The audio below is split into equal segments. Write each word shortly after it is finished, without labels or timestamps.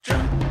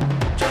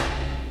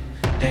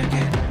They're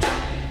getting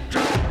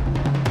drunk.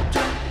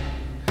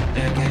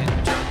 They're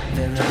getting drunk.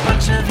 They're a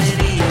bunch of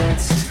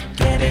idiots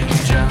getting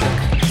drunk,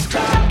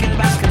 talking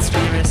about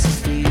conspiracy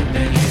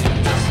theories.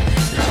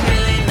 There's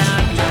really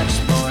not much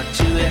more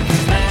to it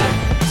than that.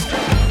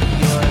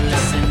 You're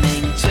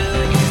listening to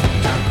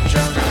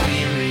Drunk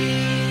Theory.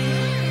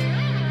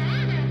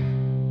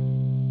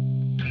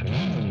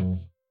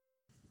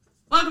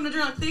 Welcome to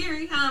Drunk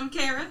Theory. I'm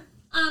Kara.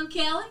 I'm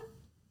Kelly.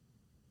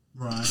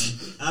 Ryan.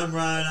 I'm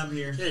Ryan. I'm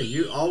here. Hey,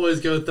 you always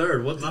go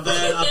third. What the My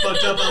bad. I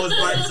fucked up. I was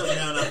writing something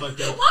down and I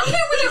fucked up. Why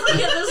can't we ever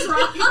get this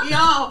right?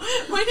 Y'all,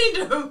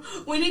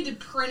 we need to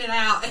print it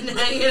out and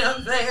hang it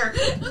up there.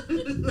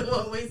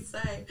 What we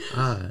say.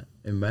 I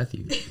am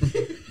Matthew.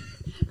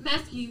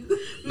 Matthew.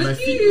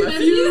 Matthew.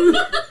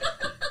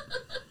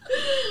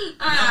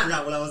 I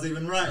forgot what I was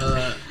even writing. All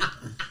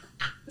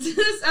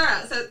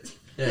right, so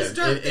Yeah, it's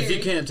Drunk if you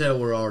Theory. can't tell,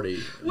 we're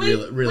already We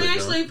really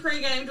actually drunk.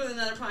 pre-gamed with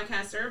another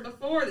podcaster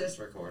before this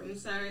recording,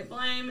 so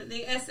blame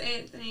the S.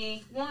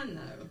 Anthony one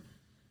though,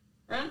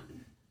 right?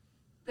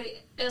 The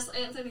S.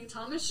 Anthony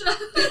Thomas show? No,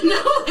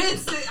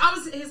 I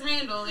was his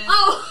handle. And,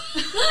 Oh!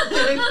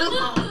 come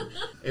on.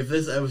 If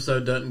this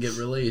episode doesn't get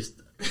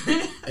released,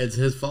 it's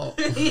his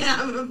fault. Yeah,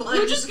 I'm gonna blame.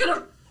 We're just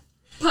gonna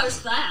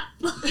post that.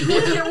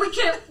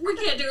 we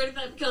can't do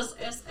anything because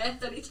S.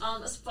 Anthony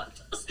Thomas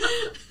fucked us.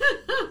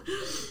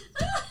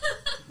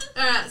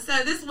 Alright,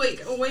 so this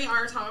week we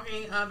are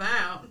talking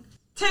about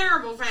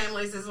terrible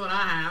families is what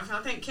I have.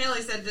 I think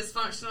Kelly said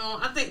dysfunctional.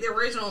 I think the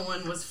original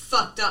one was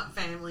fucked up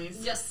families.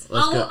 Yes.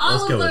 Let's all go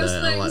of with those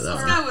that. I like things that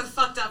are Let's go with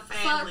fucked up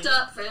families.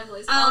 fucked up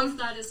families. All of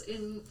that is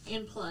in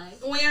play.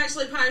 We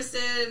actually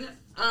posted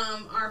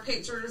our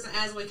pictures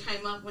as we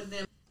came up with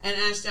them and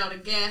asked y'all to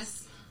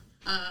guess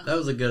That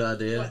was a good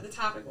idea. what the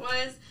topic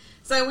was.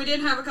 So we did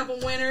have a couple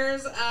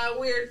winners.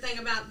 Weird thing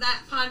about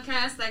that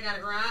podcast, they got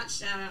it right.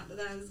 Shout out to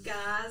those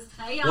guys.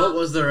 Hey, y'all. What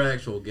was their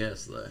actual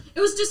guess, though?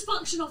 It was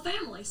dysfunctional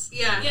families.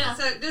 Yeah. Yeah.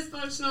 So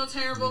dysfunctional,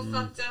 terrible,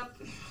 fucked up.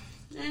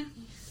 Yeah.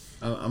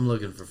 I'm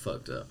looking for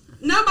fucked up.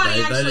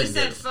 Nobody They actually didn't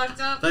said get it. fucked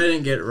up. They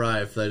didn't get it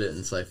right if they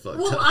didn't say fucked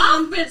Well, up.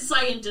 I've been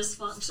saying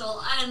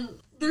dysfunctional, and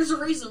there's a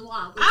reason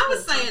why. I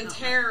was saying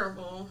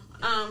terrible.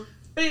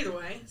 But either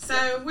way,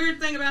 so weird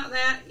thing about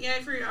that,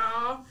 yay for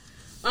y'all.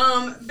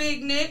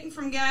 Big Nick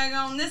from Gag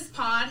on This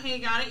Pod, he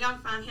got it. Y'all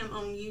can find him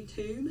on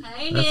YouTube.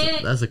 Hey,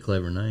 Nick. That's a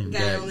clever name.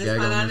 Gag on This Gag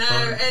Pod, I on know.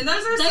 This Pod. And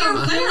those are They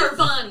are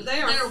funny.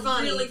 They are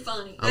funny. really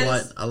funny. I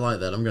like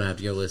that. I'm gonna have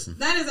to go listen.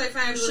 That is a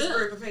fabulous Should.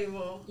 group of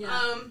people.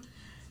 Yeah.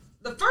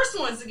 The first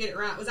ones to get it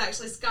right was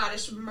actually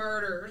Scottish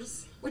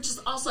Murders. Which is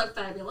also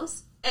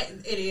fabulous.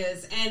 It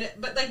is,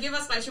 but they give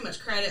us way too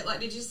much credit. Like,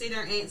 did you see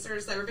their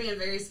answers? They were being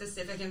very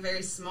specific and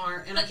very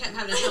smart, and I kept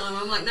having to tell them,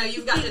 I'm like, no,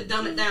 you've got to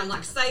dumb it down.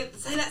 Like, say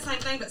that same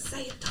thing, but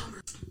say it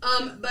dumber.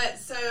 But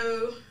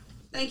so,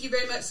 thank you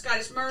very much,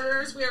 Scottish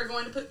Murders. We are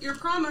going to put your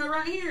promo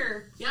right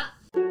here. Yeah.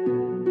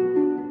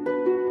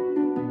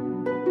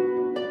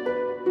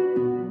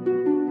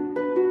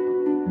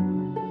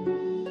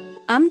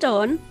 I'm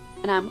Dawn.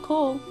 And I'm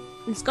Cole.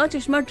 And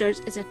Scottish Murders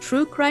is a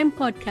true crime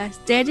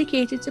podcast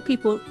dedicated to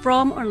people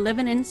from or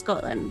living in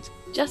Scotland.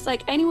 Just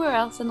like anywhere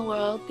else in the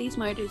world, these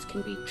murders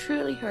can be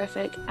truly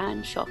horrific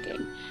and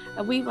shocking,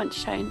 and we want to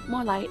shine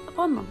more light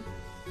upon them.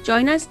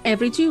 Join us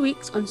every 2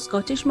 weeks on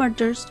Scottish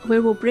Murders,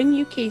 where we'll bring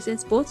you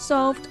cases both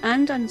solved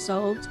and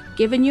unsolved,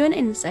 giving you an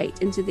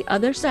insight into the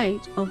other side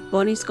of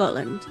bonnie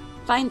Scotland.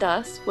 Find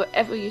us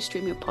wherever you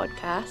stream your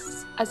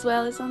podcasts, as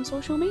well as on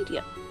social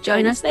media.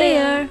 Join us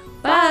there.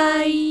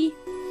 Bye!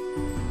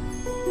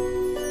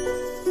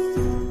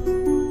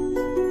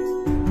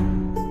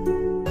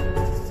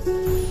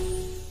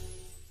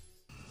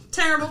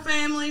 Terrible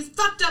families,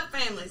 fucked up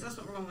families. That's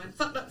what we're going with.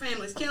 Fucked up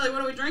families. Kelly,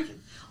 what are we drinking?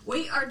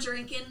 We are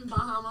drinking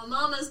Bahama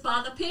Mamas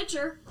by the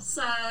pitcher.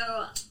 So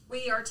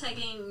we are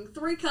taking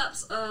 3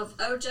 cups of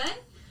OJ,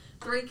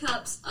 3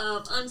 cups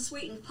of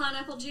unsweetened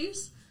pineapple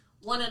juice,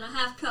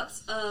 1.5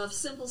 cups of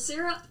simple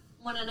syrup,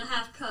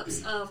 1.5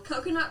 cups of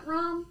coconut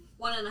rum,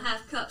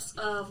 1.5 cups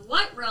of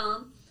white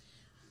rum,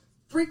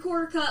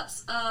 3/4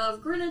 cups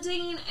of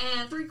grenadine,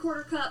 and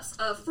 3/4 cups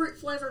of fruit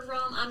flavored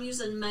rum. I'm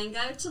using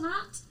mango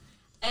tonight.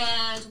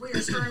 And we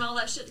are stirring all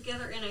that shit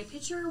together in a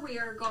pitcher. We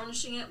are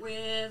garnishing it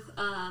with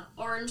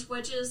orange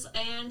wedges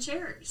and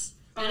cherries.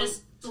 And it's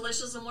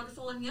delicious and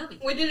wonderful and yummy.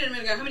 We did it a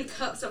minute ago. How many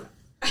cups of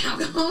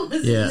alcohol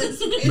was Yeah, in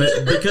this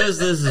but because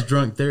this is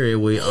Drunk Theory,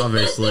 we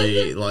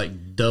obviously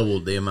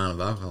doubled the amount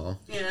of alcohol.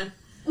 Yeah.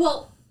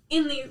 Well,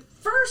 in the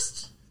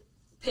first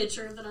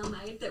pitcher that I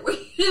made that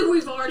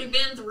we've already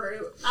been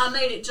through, I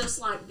made it just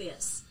like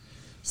this.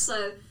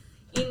 So,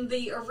 in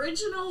the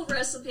original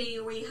recipe,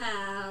 we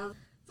have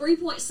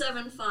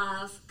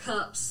 3.75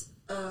 cups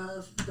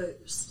of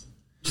booze.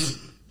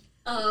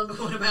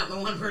 What about the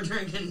one we're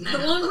drinking now?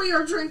 The one we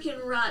are drinking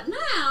right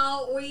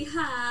now, we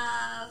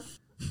have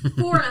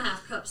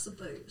 4.5 cups of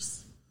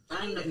booze.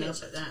 I didn't up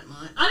it that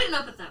much. I didn't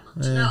up it that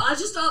much. Yeah. No, I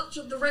just upped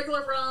the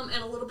regular rum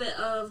and a little bit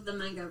of the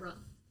mango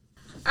rum.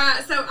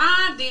 Alright, so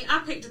I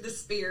picked the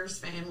Spears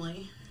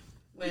family.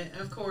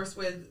 Of course,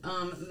 with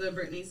the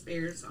Britney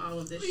Spears, all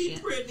of this Leave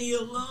shit. Britney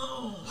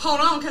alone. Hold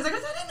on, because I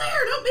got that in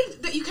there.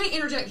 Don't be. You can't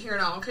interject here at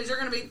all, because you're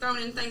going to be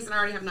throwing in things that I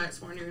already have notes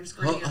for, and you're going to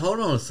screw me up. Hold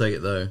on a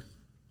second, though.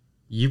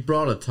 You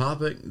brought a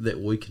topic that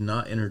we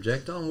cannot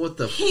interject on? What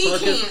the He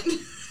fuck is...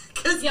 can't.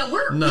 Because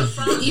we're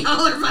fine.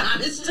 y'all are fine.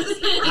 It's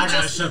just I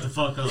gotta shut the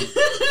fuck up.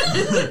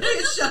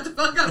 shut the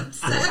fuck up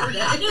Saturday.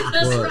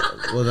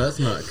 Well, that's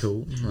not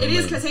cool. It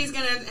is because he's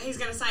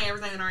gonna say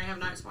everything that I already have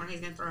notes for, and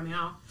he's gonna throw me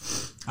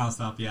off. I'll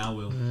stop you. I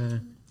will.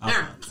 All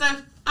right, so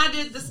I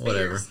did the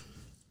Spears.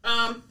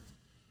 Whatever.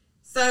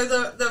 So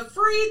the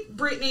Free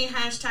Britney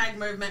hashtag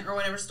movement or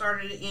whatever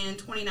started in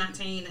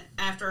 2019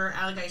 after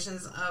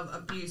allegations of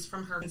abuse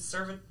from her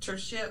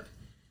conservatorship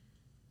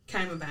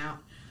came about.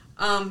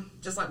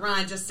 Just like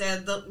Ryan just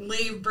said, the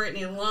Leave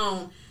Britney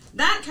Alone,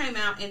 that came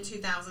out in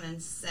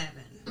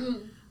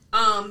 2007.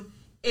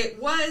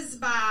 It was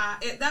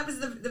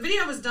the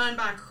video was done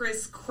by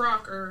Chris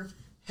Crocker,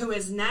 who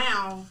is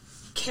now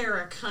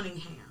Kara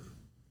Cunningham.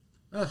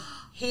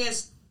 He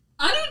has.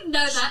 I didn't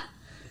know that.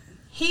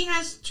 He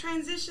has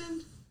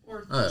transitioned,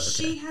 or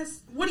she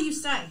has. What do you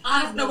say?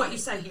 I don't know what you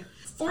say here.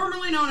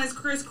 Formerly known as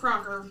Chris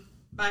Crocker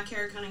by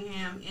Kara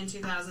Cunningham in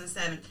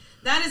 2007.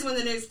 That is when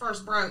the news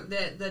first broke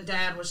that the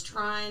dad was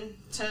trying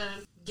to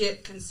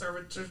get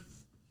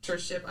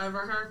conservatorship over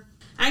her.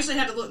 I actually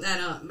had to look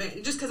that up,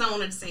 but just because I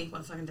wanted to see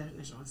what the fucking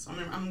definition was. So I'm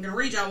going to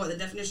read y'all what the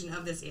definition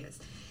of this is.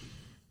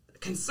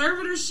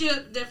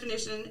 Conservatorship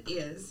definition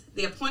is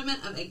the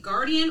appointment of a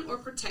guardian or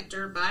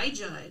protector by a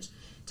judge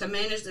to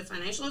manage the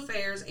financial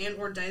affairs and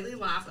or daily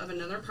life of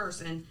another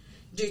person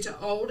due to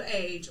old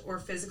age or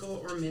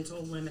physical or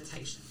mental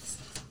limitations.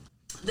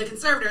 The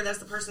conservator, that's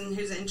the person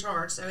who's in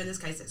charge, so in this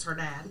case it's her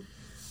dad,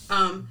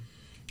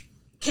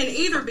 can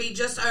either be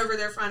just over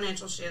their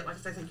financial shit, like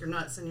if they think you're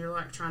nuts and you're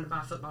like trying to buy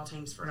football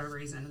teams for no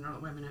reason and they're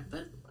like, wait a minute,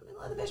 but let me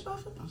let the bitch buy a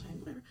football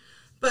team,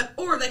 whatever.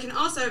 Or they can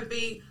also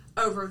be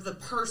over the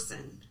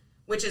person,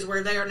 which is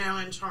where they are now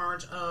in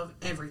charge of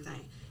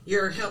everything.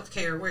 Your health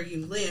care, where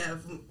you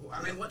live,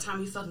 I mean, what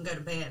time you fucking go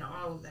to bed,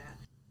 all of that.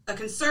 A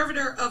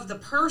conservator of the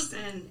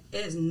person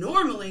is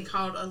normally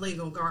called a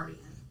legal guardian.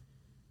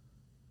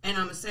 And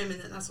I'm assuming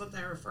that that's what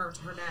they refer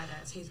to her dad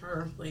as. He's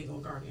her legal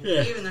guardian,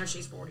 even though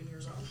she's 40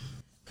 years old.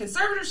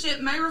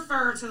 Conservatorship may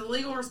refer to the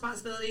legal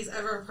responsibilities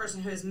over a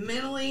person who is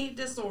mentally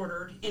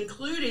disordered,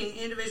 including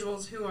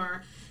individuals who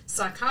are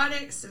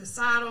psychotic,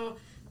 suicidal,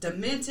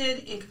 demented,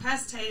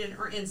 incapacitated,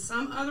 or in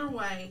some other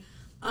way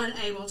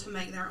unable to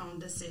make their own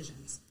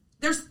decisions.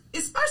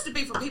 It's supposed to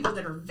be for people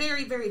that are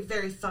very, very,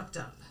 very fucked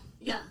up.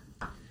 Yeah.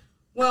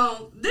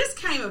 Well, this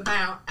came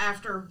about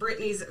after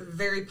Britney's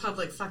very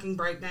public fucking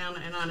breakdown,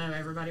 and I know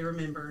everybody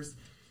remembers.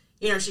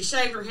 You know, she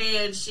shaved her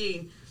head,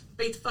 she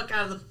beat the fuck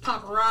out of the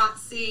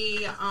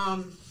paparazzi,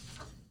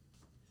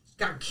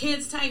 got her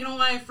kids taken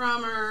away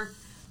from her.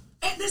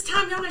 At this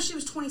time, y'all know she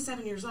was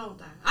 27 years old,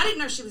 though. I didn't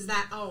know she was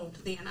that old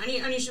then. I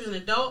knew she was an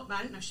adult, but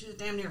I didn't know she was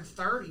damn near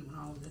 30 when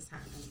all of this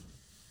happened.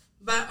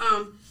 But,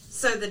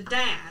 so the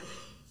dad,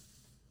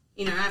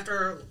 you know,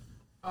 after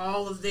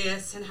all of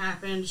this had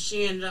happened,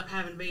 she ended up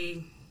having to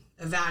be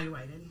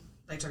evaluated.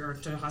 They took her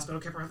to the hospital,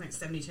 kept her, I think,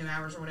 72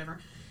 hours or whatever,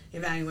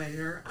 evaluated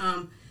her.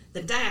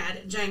 The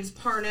dad, James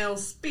Parnell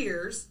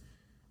Spears,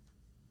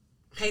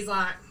 he's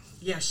like,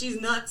 yeah,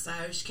 she's nuts, so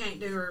she can't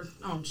do her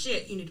own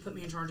shit. You need to put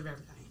me in charge of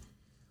everything.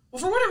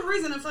 Well, for whatever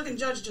reason, a fucking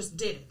judge just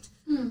did it.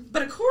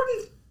 But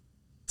according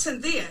to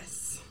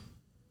this,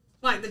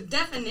 like the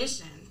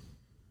definition,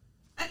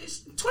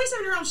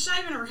 27-year-old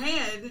shaving her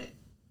head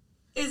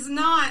is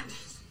not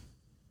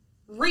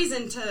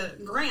reason to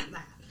grant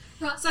that.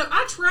 Right. So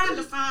I tried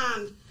to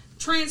find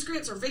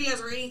transcripts or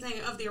videos or anything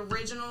of the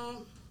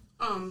original,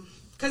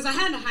 because I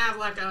had to have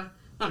like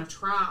not a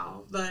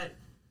trial, but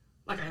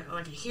like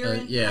a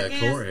hearing. Yeah, a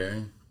court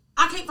hearing.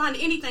 I can't find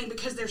anything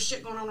because there's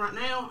shit going on right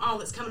now. All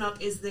that's coming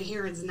up is the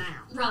hearings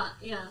now. Right,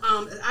 yeah.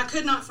 I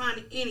could not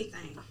find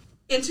anything.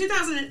 In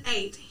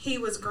 2008, he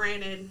was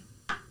granted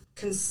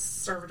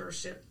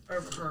conservatorship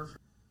over her.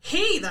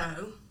 He,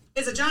 though,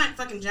 is a giant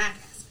fucking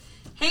jackass.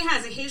 He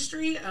has a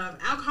history of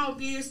alcohol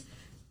abuse,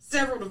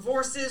 several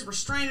divorces,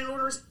 restraining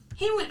orders.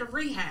 He went to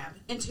rehab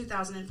in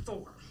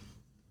 2004.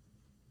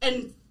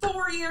 And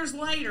 4 years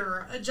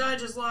later, a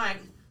judge is like,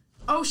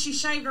 oh, she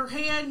shaved her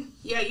head?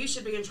 Yeah, you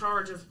should be in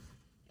charge of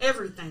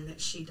everything that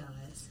she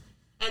does.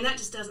 And that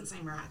just doesn't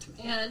seem right to me.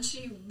 And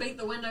she beat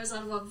the windows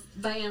out of a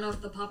van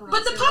of the paparazzi.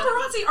 But the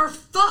paparazzi are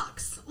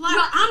fucks. Like,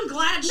 Right. I'm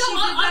glad she did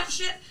that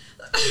shit.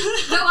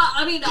 No,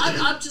 I mean,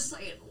 I'm just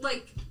saying,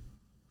 like,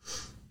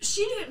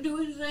 she didn't do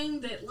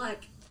anything that,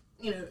 like,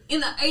 you know,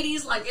 in the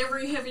 80s, like,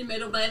 every heavy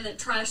metal band that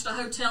trashed a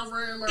hotel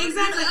room. Or,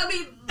 Exactly. I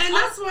mean, and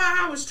that's why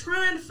I was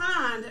trying to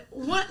find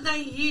what they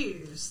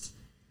used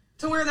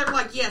to where they were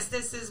like, yes,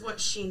 this is what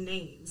she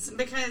needs.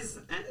 Because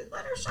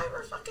let her shave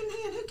her fucking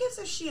hand. Who gives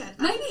a shit?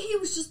 maybe he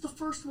was just the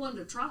first one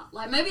to try.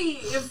 Like, maybe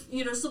if,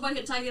 you know, somebody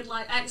had taken,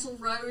 like, Axl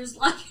Rose,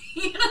 like,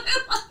 you know,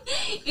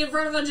 like, in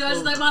front of a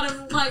judge, they might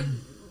have, like,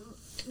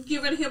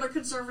 given him a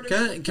conservative.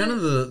 Kind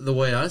of the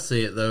way I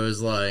see it, though,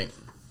 is like,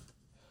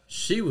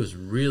 she was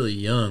really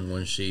young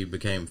when she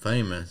became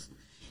famous,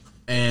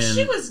 and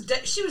She was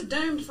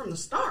doomed from the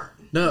start.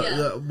 no.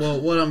 Yeah.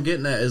 Well, what I'm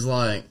getting at is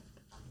like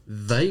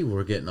they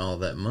were getting all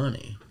that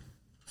money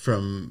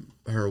from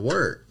her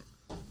work,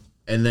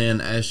 and then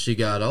as she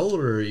got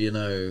older, you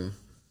know,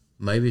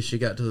 maybe she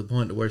got to the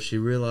point to where she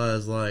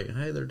realized like,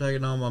 hey, they're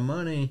taking all my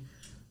money.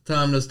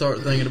 Time to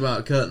start thinking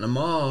about cutting them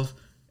off,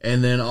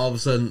 and then all of a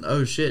sudden,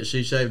 oh shit,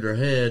 she shaved her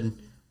head.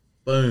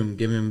 Boom,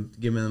 give me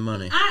the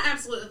money. I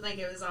absolutely think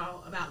it was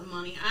all about the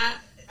money.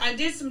 I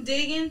did some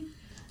digging.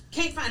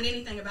 Can't find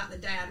anything about the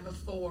dad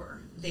before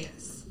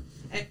this.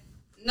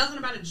 Nothing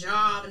about a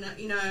job, and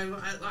you know,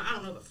 I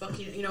don't know what the fuck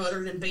you know,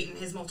 other than beating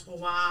his multiple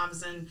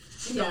wives and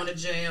going to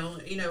jail.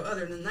 You know,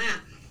 other than that,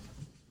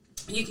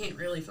 you can't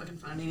really fucking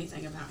find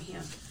anything about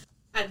him.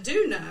 I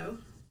do know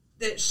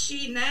that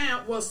she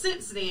now, well,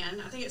 since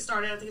then, I think it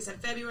said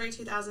February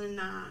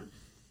 2009.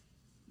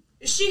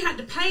 She had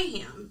to pay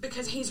him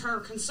because he's her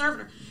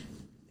conservator.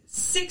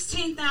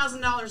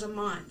 $16,000 a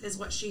month is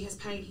what she has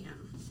paid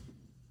him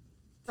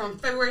from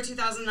February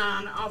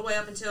 2009 all the way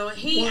up until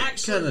he What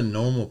actually. kind of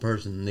normal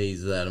person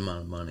needs that amount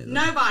of money? Though?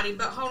 Nobody,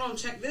 but hold on,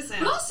 check this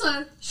But out.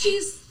 also,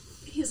 she's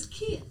his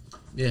kid.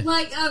 Yeah.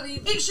 Like, I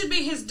mean, It should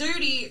be his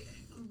duty,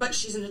 but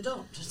she's an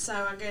adult, so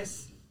I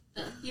guess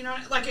you know,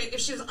 like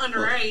if she was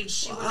underage,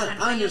 she would have.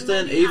 I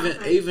understand.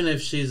 Even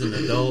if she's an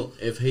adult,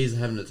 if he's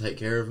having to take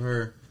care of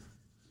her,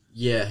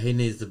 yeah, he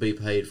needs to be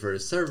paid for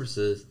his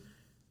services.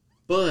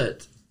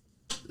 But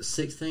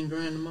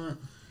 $16,000 a month.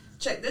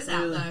 Check this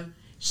out Really? though.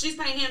 She's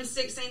paying him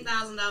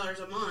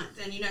 $16,000 a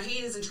month, and you know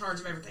he is in charge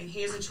of everything.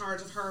 He is in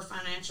charge of her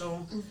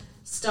financial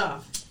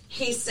stuff.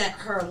 He set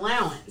her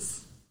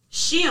allowance.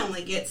 She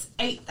only gets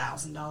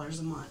 $8,000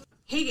 a month.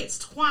 He gets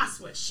twice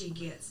what she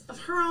gets of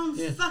her own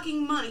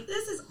fucking money.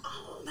 This is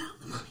all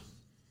about the money,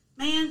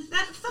 man.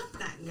 Fuck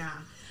that guy.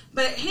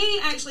 But he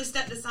actually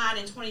stepped aside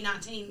in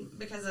 2019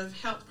 because of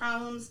health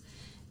problems,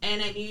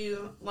 and a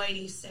new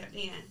lady stepped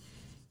in.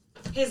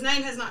 His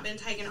name has not been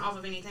taken off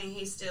of anything.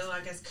 He's still, I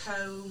guess,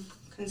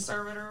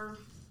 co-conservator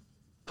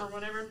or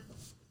whatever.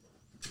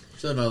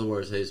 So in other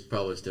words, he's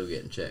probably still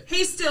getting checked.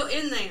 He's still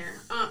in there.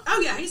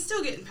 Oh yeah, he's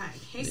still getting paid.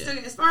 He's still,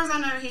 as far as I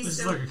know, he's This is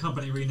still. like a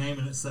company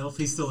renaming itself.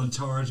 He's still in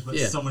charge, but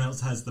Yeah. someone else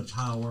has the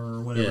power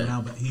or whatever Yeah.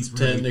 now. But he's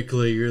really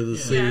Technically, you're the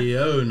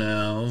CEO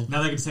now.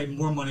 now they can take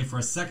more money for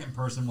a second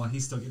person while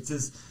he still gets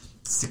his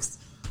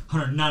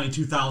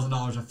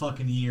 $692,000 a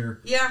fucking year.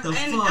 Yeah, The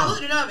and fuck? I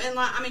looked it up, and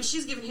like, I mean,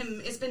 she's giving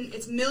him.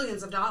 It's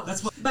millions of dollars.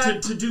 That's what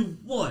But to do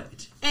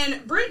what?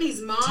 and Brittany's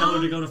Tell her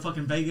to mom go to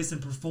fucking Vegas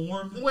and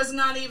perform. was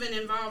not even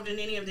involved in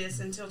any of this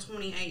until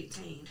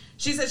 2018.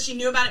 She said she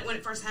knew about it when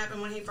it first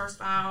happened, when he first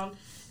filed,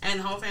 and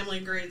the whole family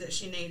agreed that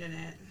she needed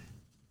it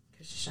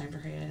because she shaved her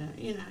head.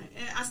 You know,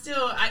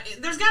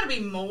 there's got to be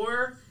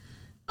more.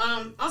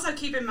 Also,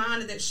 keep in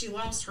mind that she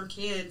lost her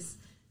kids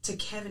to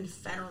Kevin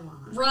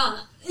Federline.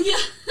 right. Yeah.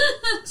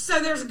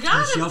 So there's And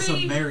got she to also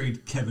be.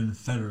 married Kevin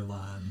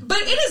Federline. But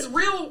it is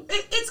real.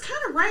 It's kind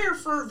of rare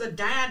for the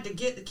dad to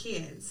get the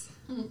kids.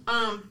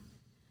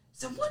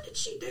 So what did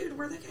she do to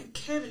where they got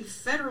Kevin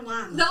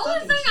Federline? The only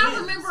fucking thing I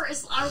kids? remember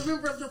is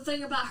the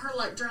thing about her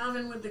like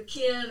driving with the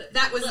kid.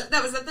 That was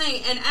the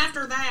thing. And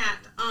after that,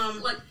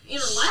 Like in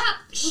her lap.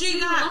 Was she she in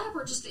got- her lap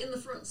or just in the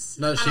front?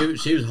 No,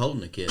 she was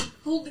holding the kid.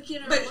 Hold the kid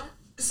in her but lap.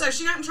 so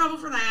she got in trouble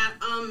for that.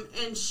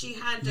 And she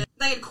had to.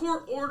 They had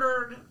court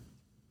ordered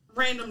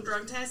random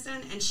drug testing,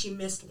 and she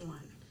missed one.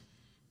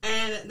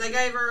 And they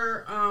gave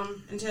her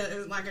until it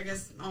was like I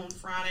guess on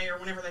Friday or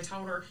whenever they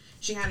told her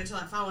she had until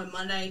that following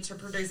Monday to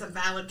produce a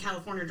valid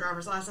California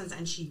driver's license,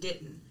 and she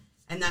didn't.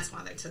 And that's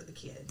why they took the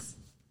kids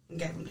and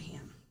gave them to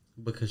him.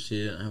 Because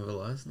she didn't have a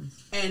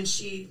license? And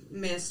she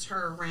missed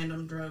her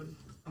random drug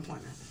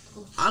appointment.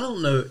 I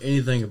don't know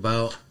anything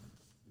about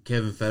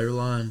Kevin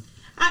Federline,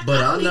 I I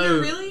don't know- either,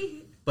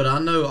 really. but I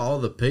know all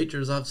the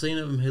pictures I've seen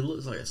of him, he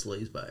looks like a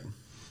sleazebag.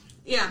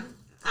 Yeah,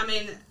 I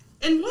mean,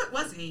 and what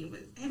was he?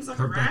 He was like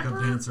Her a rapper.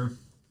 backup dancer.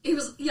 He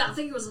was, I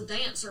think he was a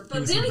dancer. He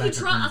But was then a he backup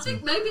tried, I dancer.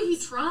 think maybe he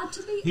tried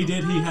to be. He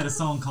did. He rapper. had a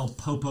song called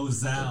Popo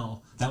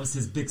Zal. That was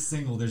his big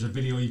single. There's a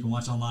video you can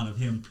watch online of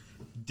him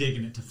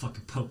digging it to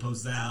fucking Popo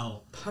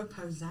Zal.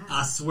 Popo Zal.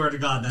 I swear to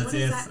God, that's What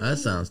is it. that? That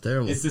sounds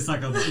terrible. It's just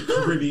like a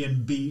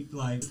Caribbean beat.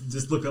 Like,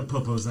 just look up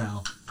Popo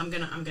Zal I'm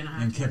gonna have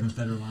and to. Kevin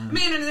Federline.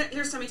 Man, and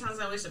there's so many times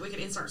I wish that we could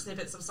insert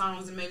snippets of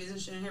songs and movies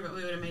and shit in here, but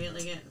we would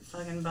immediately get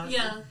fucking busted.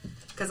 Yeah.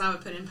 Because I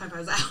would put in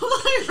Popo's out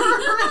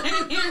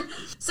right here.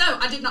 So,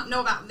 I did not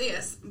know about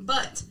this,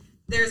 but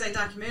there's a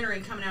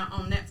documentary coming out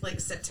on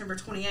Netflix September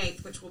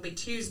 28th, which will be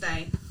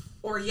Tuesday,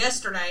 or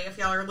yesterday if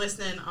y'all are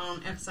listening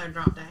on episode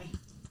drop day.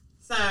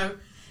 So,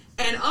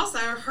 and also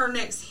her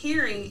next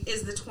hearing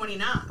is the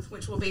 29th,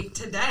 which will be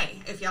today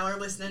if y'all are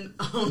listening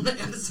on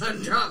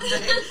episode drop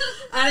day.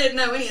 I didn't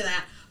know any of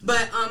that.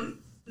 But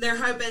they're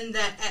hoping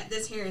that at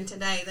this hearing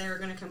today, they are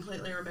going to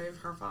completely remove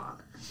her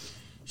father.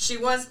 She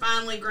was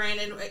finally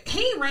granted.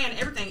 He ran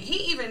everything.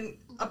 He even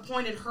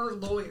appointed her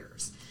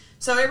lawyers.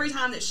 So every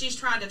time that she's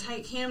tried to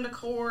take him to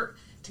court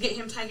to get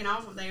him taken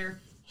off of there,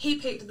 he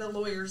picked the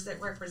lawyers that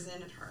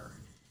represented her.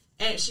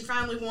 And she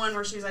finally won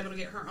where she was able to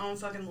get her own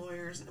fucking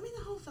lawyers. I mean,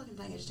 the whole fucking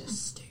thing is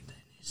just stupid.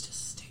 It's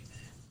just stupid.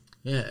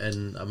 Yeah,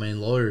 and I mean,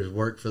 lawyers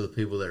work for the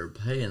people that are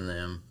paying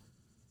them.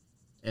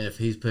 And if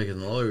he's picking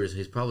the lawyers,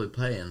 he's probably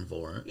paying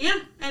for it. Yeah,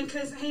 and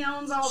because he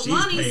owns all the She's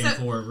money, paying so,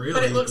 for it, really.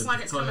 but it looks like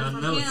it's coming I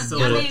from know him. it's so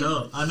I fucked mean,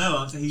 up. I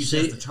know. He's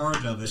just the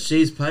charge of it.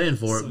 She's paying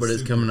for it, So but it's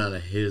stupid. coming out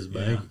of his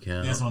bank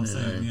account. That's what I'm you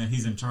saying. know. Yeah,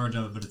 he's in charge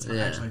of it, but it's Yeah.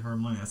 actually her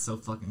money. That's so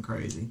fucking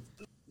crazy.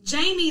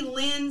 Jamie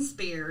Lynn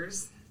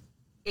Spears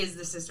is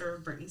the sister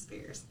of Britney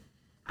Spears.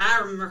 I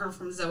remember her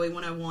from Zoe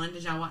 101.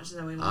 Did y'all watch Zoe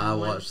 101? I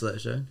watched that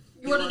show.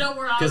 You want to know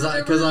where I Because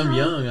remember I'm her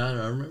young,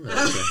 I remember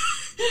that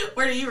show.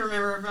 Where do you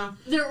remember her from?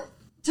 from?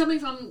 Tell me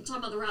if I'm talking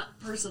about the right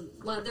person.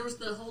 Like, there was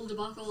the whole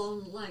debacle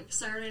on like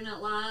Saturday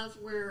Night Live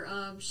where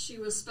she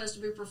was supposed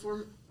to be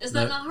performing. Is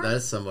that not her?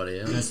 That's somebody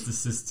else. That's the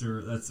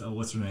sister. That's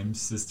what's her name?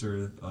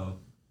 Sister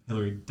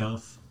Hillary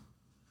Duff.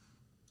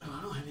 Oh,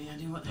 I don't have any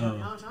idea what the hell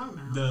y'all are talking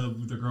about.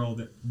 The girl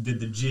that did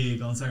the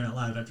jig on Saturday Night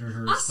Live after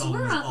her I song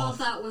swear was I off.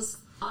 thought that was.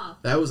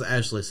 That was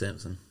Ashley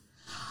Simpson.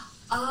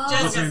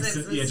 Jessica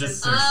Simpson. Yeah,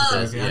 just Oh,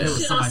 Simpson. I knew it was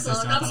shit, I somebody's suck.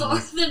 sister. I I'm thought it sorry.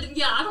 was- Then,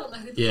 yeah, I don't know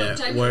who the Yeah, fuck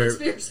Jamie where- Lynn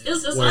Spears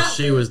is. Where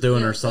she was doing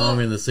Yeah. her song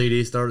and the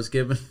CD started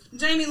skipping.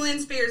 Jamie Lynn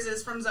Spears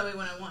is from Zoe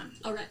 101.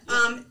 Okay.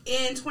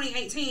 In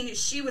 2018,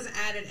 she was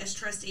added as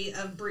trustee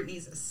of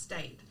Britney's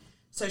estate.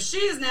 So she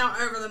is now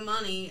over the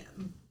money,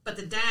 but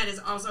the dad is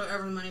also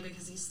over the money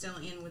because he's still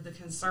in with the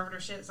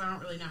conservatorship, so I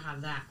don't really know how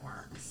that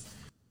works.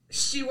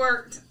 She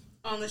worked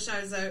on the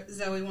show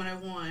Zoe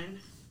 101,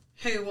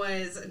 who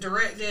was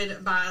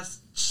directed by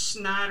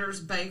Schneider's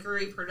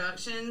Bakery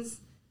Productions,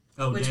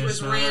 which Dan was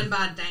Schneider. ran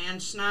by Dan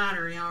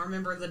Schneider. Y'all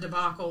remember the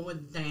debacle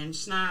with Dan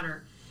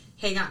Schneider.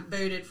 He got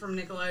booted from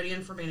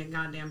Nickelodeon for being a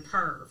goddamn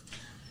perv.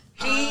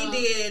 He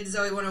did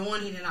Zoe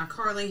 101, he did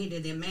iCarly, he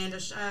did the Amanda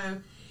Show.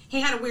 He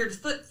had a weird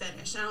foot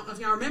fetish. I don't know if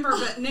y'all remember,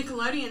 but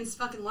Nickelodeon's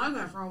fucking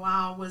logo for a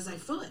while was a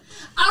foot.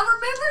 I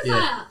remember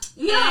that.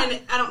 Yeah.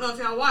 And I don't know if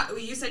y'all watched.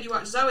 You said you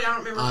watched Zoe. I don't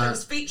remember if there I-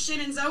 was feet shit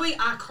in Zoe.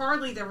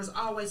 iCarly, there was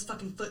always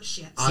fucking foot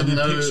shit. Sending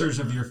know- pictures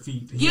of your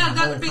feet. Yeah, the that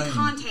whole would be thing.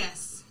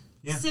 contests.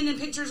 Yeah. Sending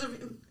pictures of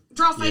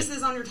draw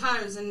faces on your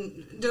toes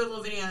and do a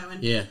little video.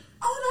 And Yeah.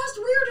 Oh, that's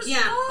weird as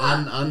Yeah.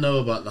 fuck. I know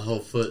about the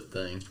whole foot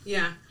thing.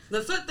 yeah,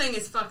 the foot thing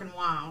is fucking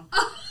wild.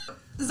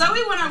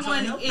 Zoe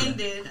 101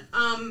 ended.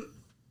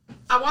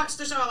 I watched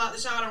the show. I liked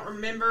the show. I don't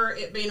remember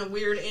it being a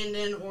weird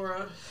ending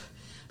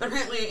but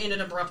apparently it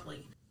ended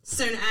abruptly.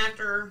 Soon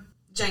after,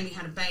 Jamie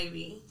had a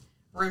baby.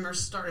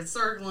 Rumors started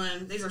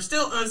circling. These are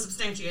still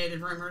unsubstantiated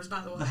rumors, by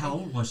the way. But how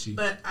old was she?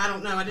 But I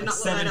don't know. I did Like not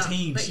look that up.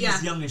 17. But She yeah,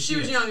 was young as she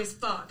was shit. young as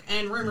fuck.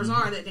 And rumors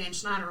are that Dan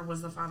Schneider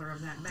was the father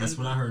of that baby. That's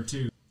what I heard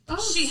too.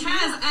 She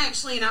has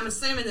actually, and I'm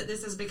assuming that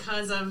this is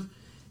because of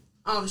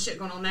all the shit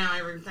going on now.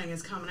 Everything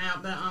is coming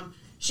out, but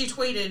she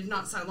tweeted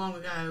not so long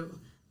ago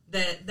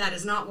that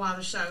is not why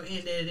the show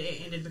ended.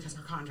 It ended because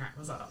her contract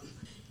was up.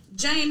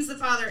 James, the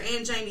father,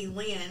 and Jamie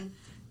Lynn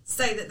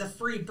say that the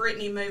Free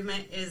Britney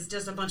movement is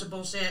just a bunch of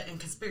bullshit and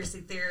conspiracy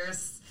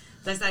theorists.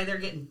 They say they're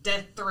getting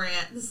death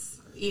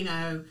threats. You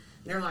know,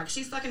 they're like,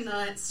 she's fucking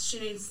nuts. She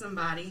needs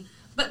somebody.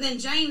 But then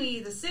Jamie,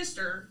 the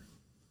sister,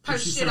 If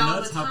posts she's shit so all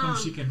nuts, the how time. come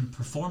she can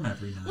perform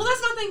every night? Well,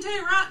 that's my thing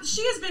too, right?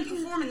 She has been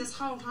performing this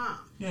whole time.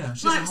 Yeah,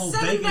 she's Like a whole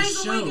 7 Vegas days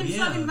a show. week in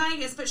Yeah. fucking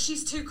Vegas, but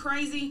she's too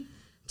crazy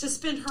to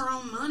spend her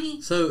own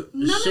money. So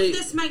None she, of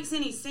this makes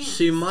any sense.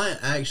 She might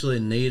actually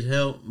need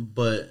help,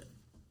 but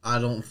I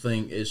don't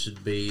think it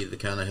should be the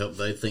kind of help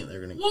they think they're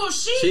going to get. Well,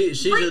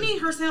 She's Britney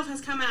herself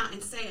has come out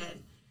and said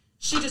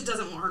she just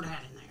doesn't want her dad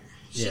in there.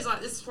 She's Yeah.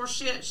 like, this is for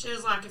shit.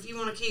 She's like, if you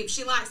want to keep,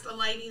 she likes the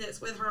lady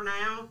that's with her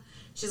now.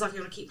 She's like, if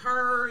you want to keep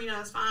her, you know,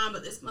 that's fine,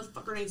 but this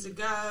motherfucker needs to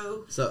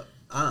go. So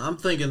I'm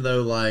thinking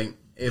though, like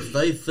if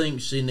they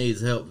think she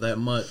needs help that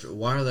much,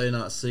 why are they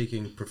not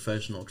seeking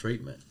professional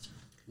treatment?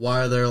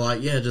 Why are they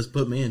like, yeah, just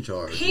put me in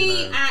charge?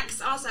 He you know?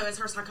 acts also as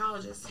her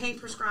psychologist. He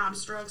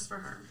prescribes drugs for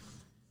her.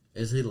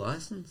 Is he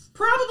licensed?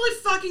 Probably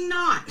fucking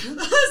not.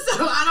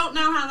 So I don't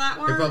know how that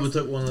He works. probably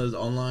took one of those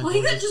online Well, he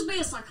courses. couldn't just be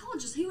a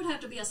psychologist. He would have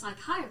to be a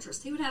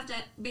psychiatrist. He would have to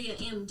be an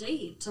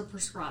MD to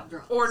prescribe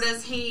drugs. Or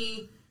does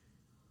he?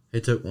 He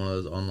took one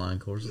of those online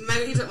courses.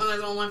 Maybe he took one of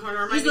those online courses,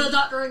 or He's maybe the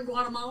doctor in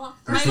Guatemala.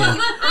 Or maybe,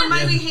 something. or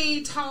maybe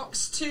he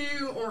talks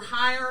to or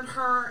hired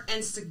her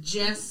and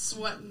suggests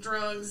what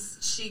drugs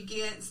she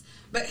gets.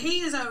 But he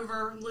is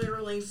over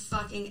literally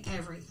fucking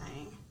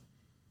everything.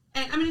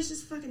 And I mean, it's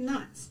just fucking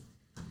nuts.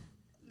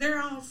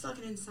 They're all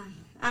fucking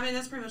insane. I mean,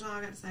 that's pretty much all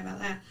I got to say about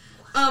that.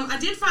 I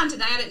did find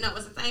today, I didn't know it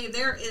was a thing,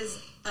 there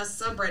is a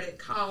subreddit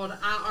called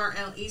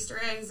IRL Easter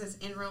Eggs. It's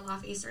in real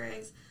life Easter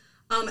eggs.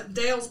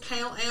 Dale's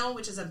Pale Ale,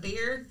 which is a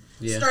beer,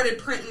 Yeah. started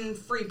printing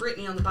Free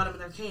Britney on the bottom of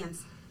their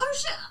cans. Oh,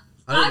 shit.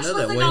 I didn't know actually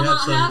that. think We I have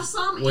might some- have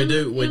some. we in-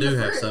 do- we in do the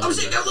have fridge. some. Oh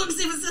shit, go look and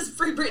see if it says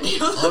Free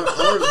Britney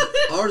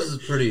on Ours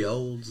is pretty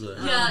old. So.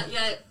 Yeah,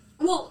 yeah.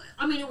 Well,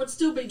 I mean, it would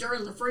still be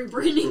during the Free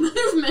Britney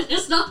movement.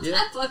 It's not Yeah.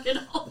 that fucking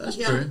old. That's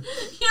Yeah. true.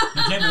 You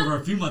can't remember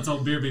a few months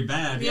old beer be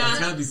bad. Yeah, Yeah. it's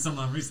got to be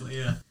someone recently.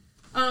 Yeah.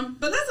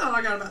 But that's all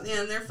I got about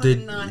them. They're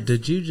fucking nuts.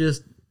 Did you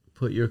just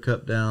put your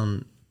cup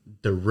down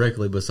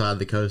directly beside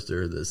the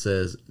coaster that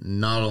says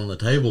 "Not on the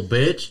table,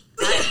 bitch."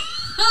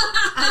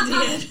 I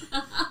did.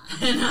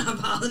 And I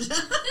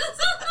apologize.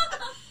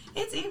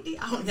 It's empty.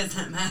 I don't guess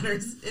that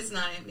matters. It's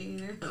not empty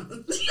either.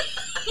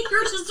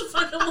 You're just a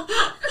fucking liar.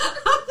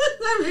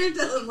 I'm here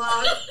telling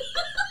lies.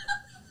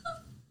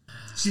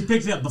 She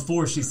picked it up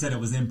before she said it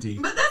was empty.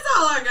 But that's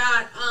all I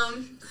got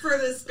for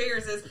the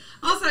Spearses.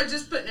 Also,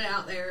 just putting it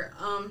out there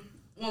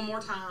one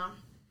more time.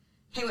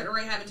 He went to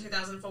rehab in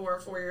 2004.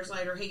 4 years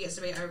later, he gets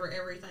to be over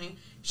everything.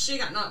 She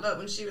got knocked up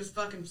when she was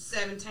fucking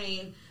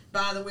 17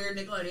 by the weird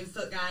Nickelodeon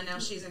foot guy, and now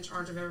she's in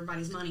charge of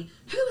everybody's money.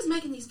 Who was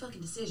making these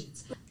fucking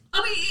decisions?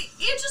 I mean,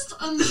 it just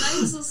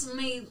amazes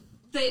me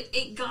that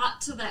it got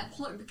to that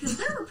point, because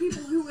there are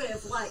people who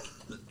have, like,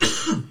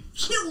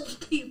 killed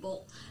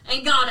people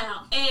and got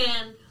out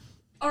and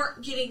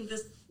aren't getting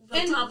the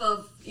type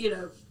of,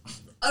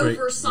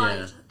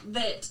 oversight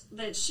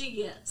that she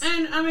gets.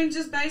 And, I mean,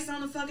 just based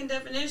on the fucking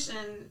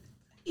definition,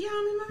 yeah,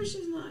 I mean, maybe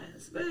she's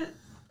nuts, but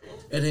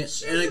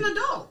she's an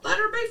adult. Let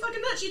her be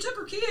fucking nuts. She took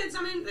her kids.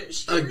 I mean,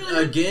 she can't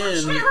really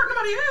she can't hurt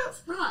nobody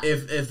else. Right.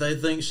 If they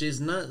think she's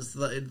nuts,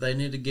 they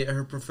need to get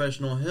her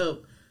professional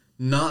help,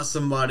 not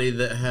somebody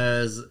that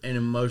has an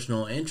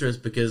emotional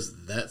interest,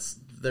 because that's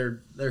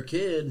their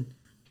kid.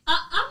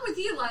 I'm with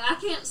you. Like, I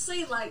can't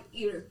see, like,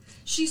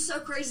 she's so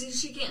crazy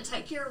she can't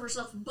take care of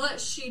herself,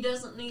 but she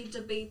doesn't need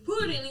to be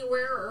put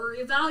anywhere or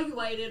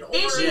evaluated. Or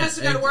And she has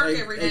to go to work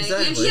every day.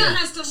 Exactly, and she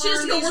has to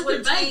learn to these work in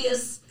routines.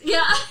 Vegas.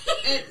 Yeah.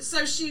 And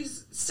so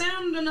she's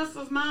sound enough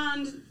of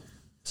mind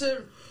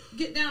to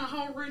get down a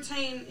whole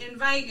routine in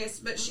Vegas,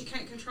 but she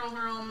can't control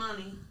her own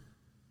money.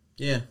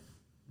 Yeah,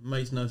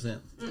 makes no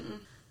sense.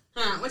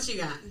 Alright, what you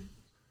got?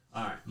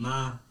 Alright,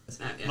 my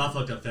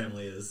fucked up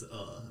family is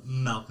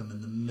Malcolm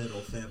in the Middle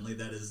family.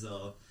 That is,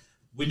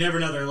 we never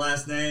know their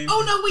last name.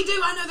 Oh, no, we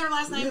do. I know their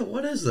last name. Yeah,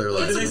 what is their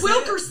last It's name?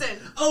 Wilkerson.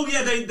 Oh,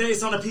 yeah,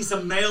 it's on a piece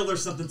of mail or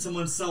something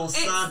someone saw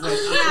sideways.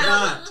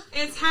 I forgot.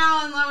 It's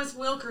Hal and Lois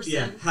Wilkerson.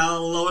 Yeah,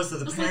 Hal and Lois are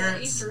the It's like an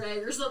parents. Easter egg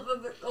or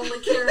something that only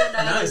Karen knows.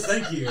 Nice,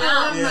 thank you. I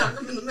love Yeah.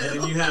 Malcolm in the And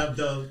Middle. then you have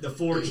the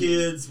 4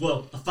 kids,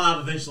 well, 5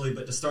 eventually,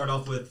 but to start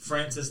off with,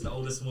 Francis, the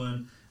oldest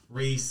one,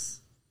 Reese,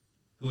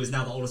 who is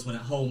now the oldest one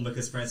at home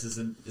because Francis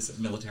is at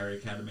military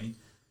academy,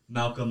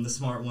 Malcolm, the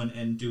smart one,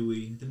 and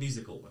Dewey, the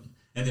musical one.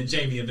 And then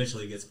Jamie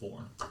eventually gets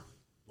born,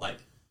 like,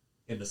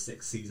 in the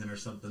 6th season or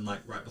something, like,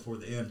 right before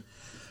the end.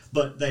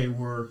 But they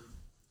were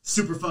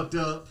super fucked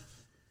up,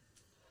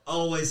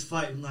 always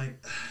fighting,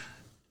 like...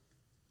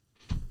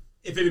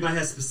 If anybody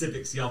has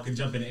specifics, y'all can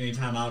jump in at any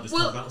time. I'll just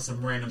talk about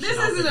some random shit.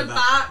 This isn't a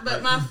fight,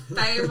 but my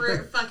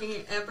favorite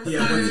fucking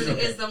episode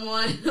is the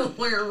one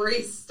where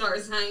Reese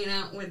starts hanging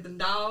out with the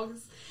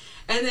dogs.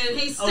 And then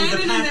he's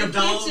standing in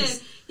the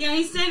kitchen. Yeah,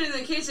 he's standing in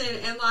the kitchen,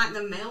 and like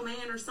the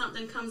mailman or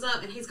something comes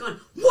up, and he's going,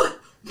 What?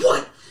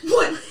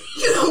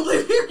 You don't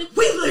live here?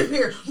 We live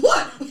here.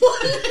 What?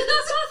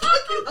 It's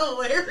fucking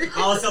hilarious.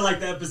 I also like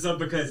the episode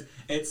because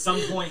at some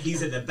point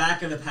he's at the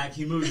back of the pack,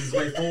 he moves his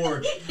way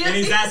forward, and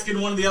he's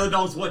asking one of the other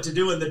dogs what to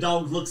do, and the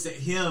dog looks at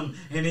him,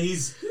 and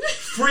he's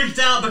freaked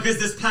out because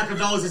this pack of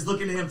dogs is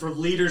looking at him for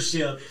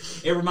leadership.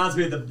 It reminds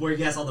me of where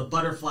he has all the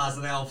butterflies,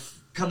 and they all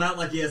come out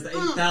like he has the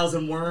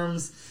 8,000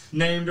 worms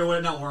named, or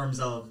what? Not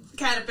worms,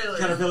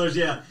 caterpillars,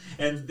 yeah.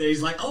 And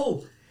he's like,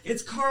 oh,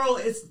 it's Carl,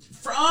 it's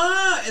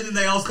and then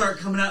they all start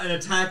coming out and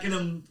attacking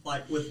him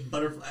like with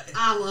butterflies.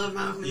 I love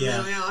Malcolm in the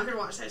Yeah. Middle. I could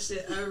watch that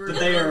shit over But and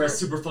they are over. a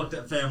super fucked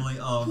up family.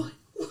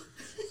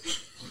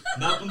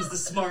 Malcolm's the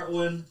smart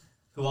one,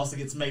 who also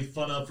gets made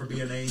fun of for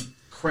being a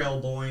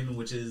Krellboyne,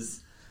 which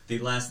is the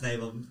last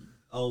name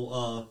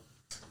of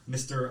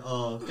Mr.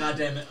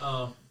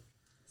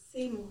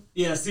 Seymour.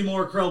 Yeah,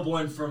 Seymour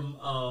Krellboyne from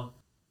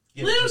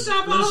Little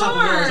Shop of Horrors.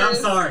 Horrors. I'm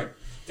sorry.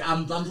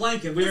 I'm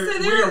blanking.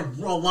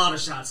 We're a lot of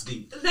shots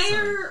deep.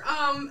 Their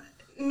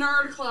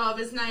nerd club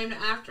is named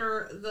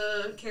after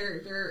the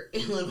character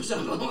in Little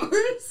Shop of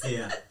Horrors.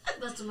 Yeah.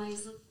 That's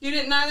amazing. You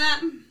didn't know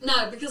that?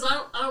 No, because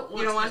I don't watch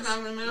You don't watch this.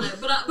 Malcolm in the Middle?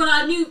 No, but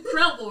I knew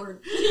Krellboyne.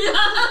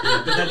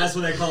 Yeah, but that's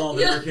what they call all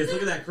their kids.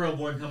 Look at that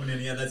Krellboyne coming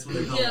in. Yeah, that's what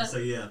they call him. So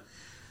yeah,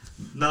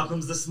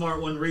 Malcolm's the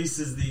smart one. Reese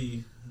is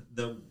the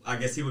I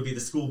guess he would be the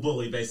school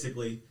bully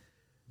basically.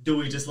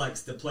 Dewey just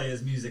likes to play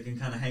his music and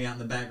kind of hang out in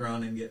the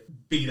background and get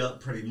beat up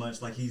pretty much.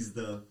 Like he's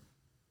the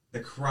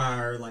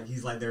crier. Like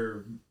he's like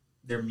their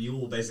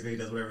mule basically. He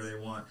does whatever they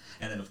want.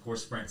 And then of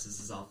course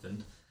Francis is off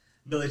in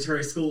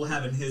military school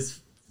having his.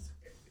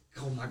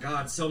 Oh my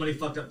God! So many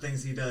fucked up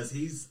things he does.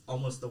 He's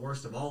almost the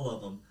worst of all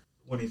of them.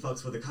 When he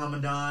fucks with the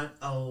commandant.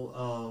 I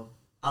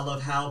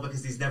love Hal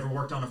because he's never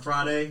worked on a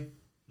Friday.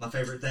 My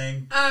favorite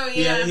thing. Oh,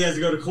 yeah. He has to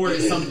go to court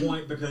at some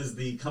point because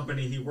the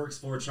company he works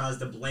for tries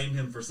to blame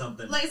him for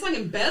something. Like, it's like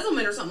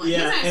embezzlement or something. Like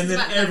Yeah, his ass and is then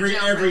about to go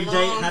to every jail for a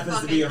date long happens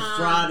to be a fucking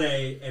time.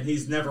 Friday, and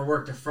he's never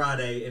worked a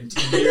Friday in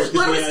 10 years. 'cause he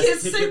Lois has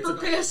gets tickets super and-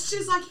 pissed.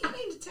 She's like, you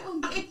mean to tell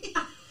me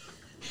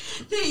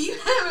that you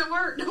haven't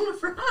worked on a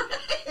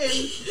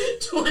Friday in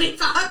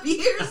 25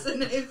 years?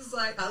 And he's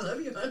like, I love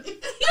you, honey.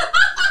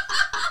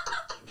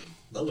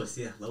 Lois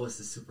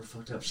is super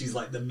fucked up. She's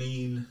like the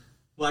mean...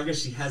 Well, I guess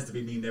she has to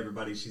be mean to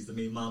everybody. She's the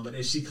mean mom. But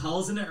is she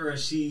causing it, or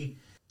is she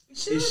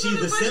She is was she with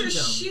a the bunch of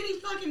symptom?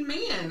 shitty fucking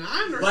men.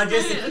 I understand. Well, I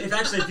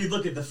guess if you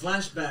look at the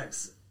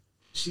flashbacks,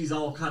 she's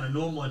all kind of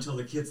normal until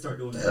the kids start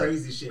doing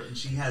crazy shit, and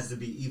she has to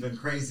be even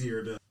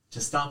crazier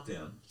to stop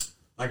them.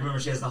 Like,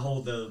 remember, she has to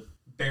hold the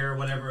bear or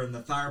whatever in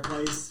the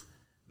fireplace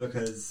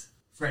because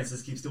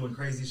Francis keeps doing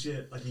crazy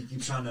shit. Like, he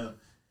keeps trying to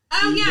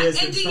Oh, do yeah,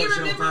 this and do start you shit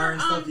on remember, fire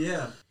and stuff.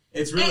 Yeah,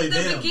 it's really at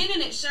the them.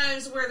 beginning, it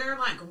shows where they're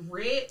like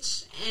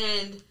rich,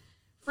 and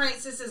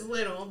Francis is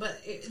little, but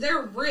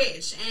they're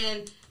rich,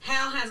 and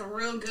Hal has a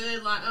real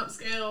good like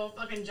upscale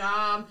fucking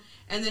job,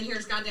 and then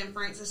here's goddamn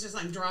Francis just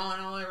like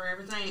drawing all over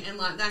everything, and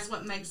like that's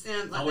what makes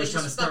them like Always they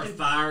trying to just start fucking,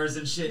 fires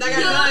and shit. They got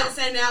Yeah. nuts,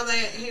 and now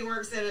he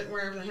works at it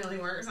wherever the hell he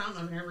works. I don't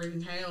know if he ever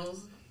even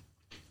tells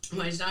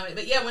what he's done it,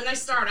 but yeah, when they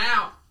start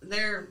out,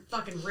 they're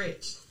fucking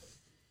rich.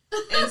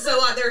 And so,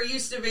 like, they're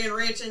used to being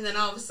rich, and then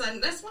all of a sudden,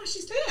 that's why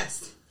she's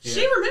pissed. Yeah.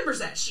 She remembers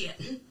that shit.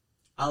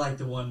 I like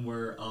the one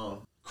where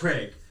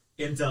Craig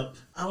ends up,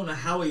 I don't know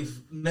how he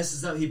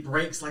messes up. He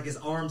breaks like his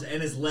arms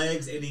and his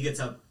legs, and he gets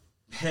a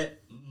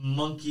pet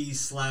monkey /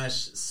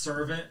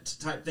 servant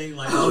type thing.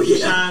 Like,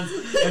 shines,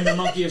 and the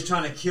monkey is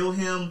trying to kill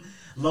him.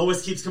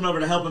 Lois keeps coming over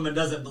to help him and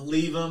doesn't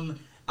believe him.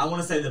 I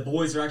want to say the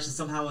boys are actually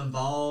somehow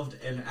involved,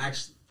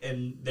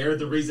 and they're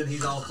the reason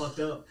he's all fucked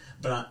up.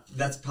 But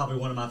that's probably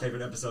one of my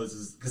favorite episodes,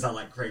 is because I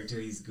like Craig too.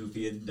 He's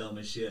goofy and dumb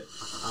as shit.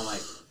 I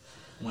like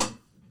when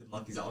the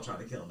monkeys all trying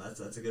to kill him.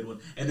 That's a good one.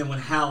 And then when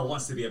Hal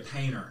wants to be a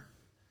painter,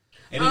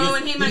 and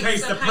he makes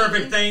paints the the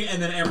perfect painting. thing,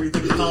 and then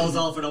everything falls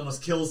off and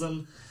almost kills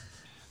him.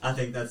 I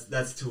think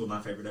that's two of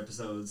my favorite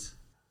episodes.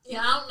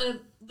 Yeah, I don't know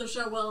the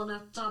show well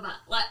enough to talk about.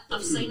 Like,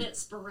 I've seen it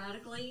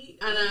sporadically.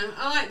 I know.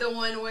 I like the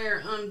one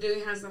where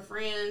Dewey has a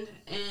friend,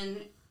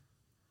 and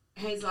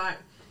he's like,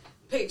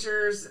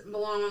 pictures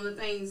belong on the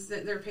things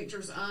that they're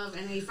pictures of,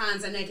 and he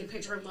finds a naked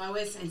picture of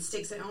Lois and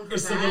sticks it on her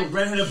It's the back. little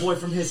redheaded boy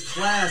from his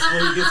class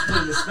when he gets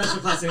put in the special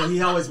class, and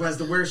he always has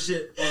to wear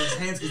shit on his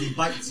hands because he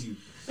bites you.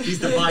 He's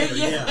the biter,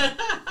 yeah.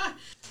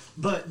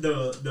 But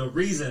the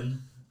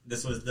reason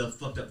this was the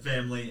fucked up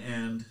family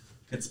and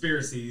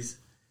conspiracies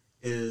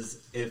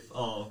is if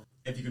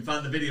you can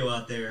find the video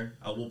out there,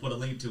 we'll put a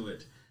link to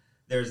it.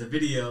 There's a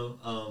video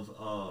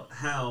of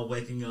Hal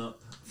waking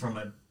up from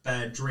a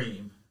bad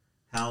dream.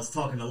 Hal's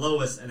talking to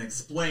Lois and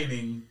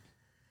explaining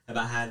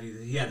about how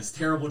he had this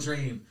terrible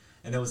dream,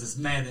 and there was this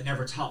man that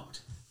never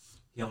talked.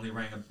 He only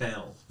rang a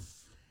bell.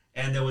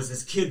 And there was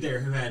this kid there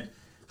who had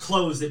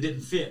clothes that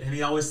didn't fit, and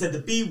he always said the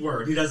B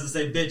word. He doesn't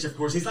say bitch, of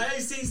course. He's like, hey,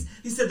 see,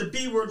 he said the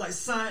B word, like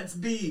science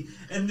B,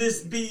 and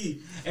this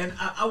B, and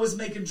I was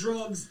making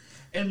drugs,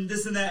 and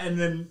this and that, and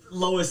then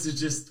Lois is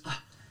just,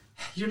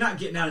 you're not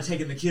getting out of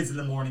taking the kids in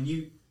the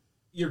morning.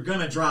 You're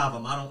gonna drive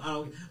them. I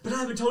don't. But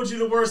I haven't told you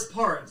the worst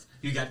part.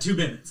 You got 2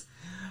 minutes.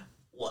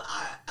 Well,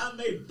 I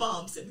made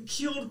bombs and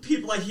killed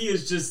people. Like, he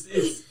is just,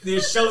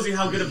 it shows you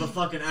how good of a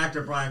fucking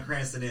actor Bryan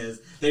Cranston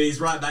is. That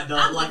he's right back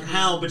down like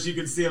Hal, but you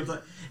can see him.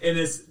 And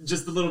it's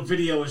just the little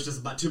video is just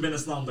about 2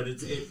 minutes long, but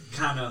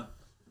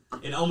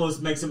it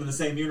almost makes them in the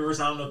same universe.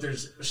 I don't know if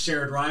there's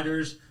shared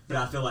writers, but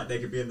I feel like they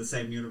could be in the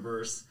same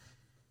universe.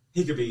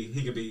 He could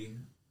be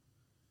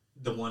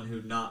the one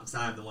who knocks.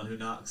 I am the one who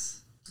knocks.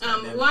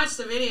 Watch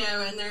the video,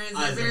 and there is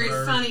a very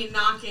funny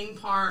knocking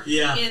part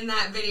in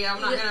that video.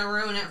 I'm not going to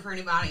ruin it for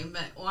anybody,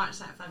 but watch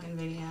that fucking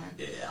video.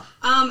 Yeah.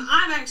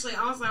 I've actually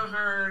also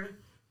heard,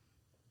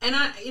 and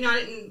I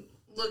didn't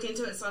look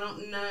into it, so I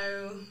don't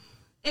know.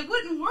 It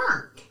wouldn't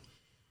work.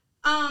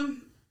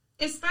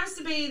 It's supposed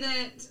to be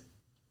that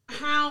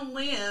Hal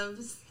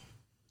lives,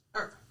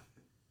 or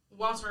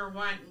Walter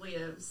White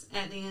lives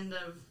at the end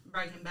of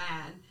Breaking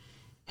Bad,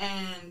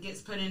 and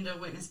gets put into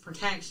witness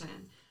protection.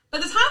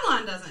 But the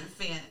timeline doesn't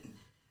fit.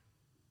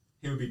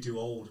 He would be too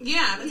old.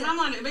 Yeah, the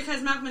timeline,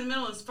 because Malcolm in the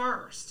Middle is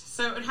first.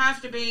 So it would have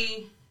to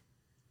be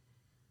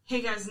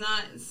he goes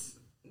nuts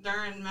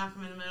during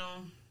Malcolm in the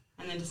Middle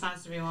and then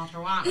decides to be Walter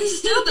White, which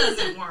still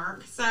doesn't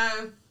work.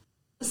 So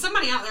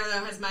somebody out there,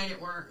 though, has made it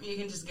work. You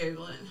can just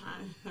Google it.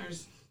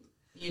 There's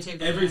YouTube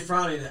videos. Every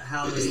Friday that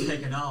Hal is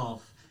taken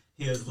off,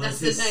 he has lived That's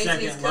his the day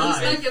he's second coming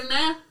life Second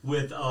math.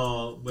 with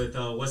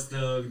what's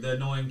the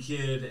annoying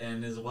kid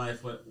and his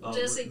wife,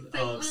 Jesse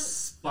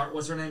Pinkman?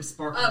 What's her name?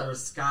 Sparkle or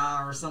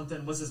Sky or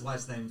something? What's his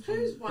wife's name? From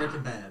Who's wife?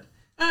 Breaking Bad.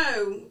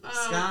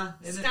 Sky?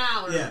 Isn't it?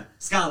 Skylar. Yeah,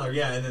 Skylar,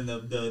 yeah, and then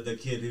the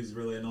kid who's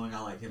really annoying.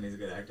 I like him, he's a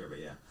good actor, but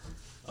yeah.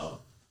 Oh,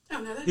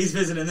 no, that's He's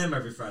visiting them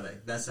every Friday.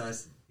 That's how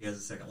he has a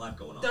second life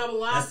going on. Double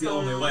life That's the going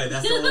only on. way.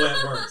 That's the only way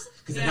it works.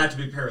 Because Yeah. it had to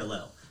be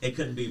parallel. It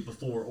couldn't be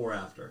before or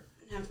after.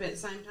 have to be at the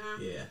same time.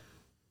 Yeah.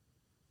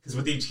 Because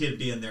with each kid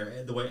being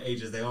there, the way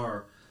ages they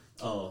are,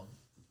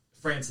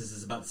 Francis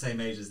is about the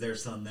same age as their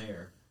son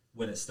there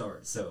when it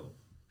starts. So,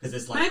 because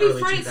it's like Maybe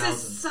early Francis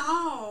 2000s.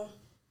 saw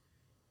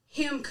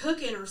him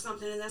cooking or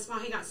something, and that's why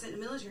he got sent to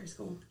military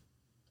school.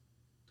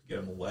 Get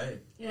him away.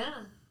 Yeah.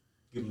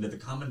 Give him to the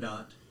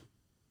commandant.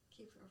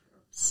 Keep her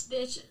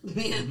snitching.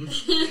 Yeah,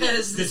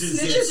 because Stitches.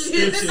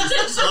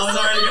 I was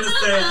already going to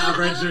say it. I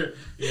read your...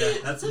 Yeah,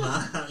 that's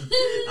mine.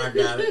 I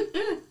got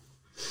it.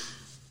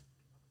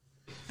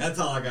 That's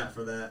all I got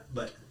for that,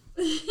 but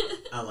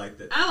I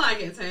liked it. I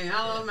like it too.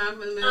 I love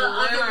Malcolm in the Middle.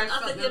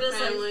 I think it is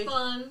a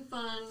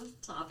fun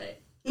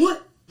topic.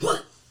 What?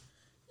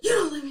 You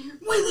don't live here.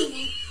 We live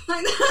here.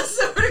 Like, I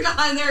swear to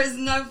God, there is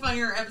no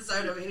funnier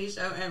episode of any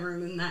show ever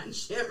than that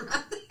shit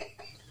right there.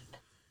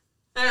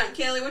 All right,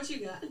 Kelly, what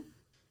you got?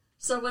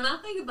 So when I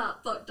think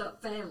about fucked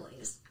up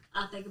families,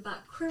 I think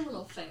about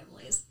criminal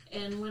families.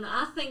 And when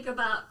I think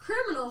about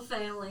criminal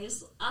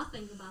families, I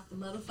think about the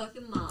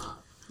motherfucking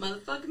mob.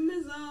 Motherfucking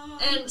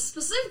Mizzo. And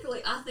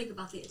specifically, I think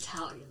about the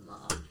Italian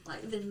mob,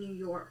 like the New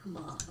York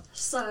mob.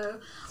 So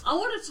I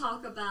want to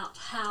talk about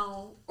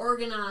how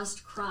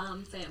organized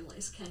crime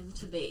families came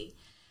to be.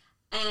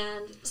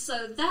 And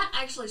so that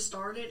actually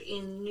started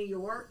in New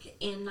York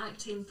in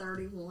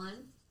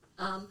 1931.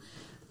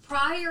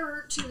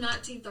 Prior to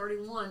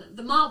 1931,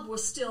 the mob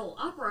was still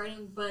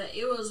operating, but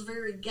it was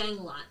very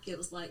gang-like. It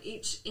was like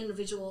each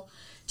individual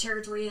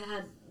territory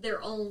had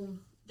their own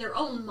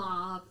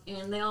mob,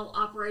 and they all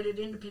operated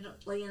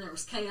independently, and there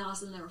was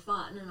chaos, and they were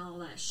fighting and all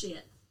that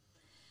shit.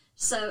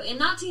 So in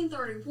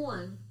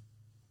 1931,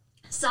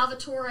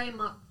 Salvatore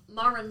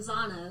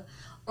Maranzano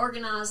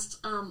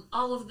organized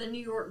all of the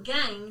New York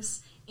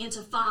gangs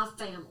into 5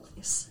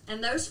 families.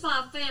 And those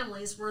 5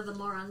 families were the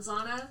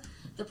Maranzano,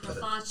 the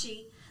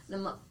Profaci,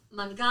 the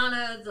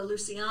Mangano, the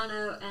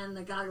Luciano, and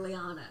the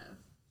Gagliano.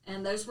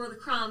 And those were the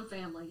crime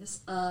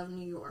families of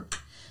New York.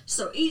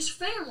 So each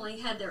family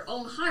had their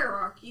own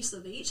hierarchy, so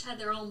they each had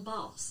their own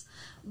boss.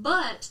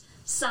 But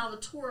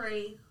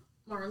Salvatore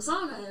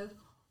Maranzano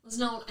was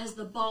known as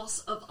the boss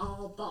of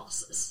all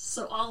bosses.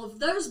 So all of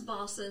those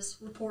bosses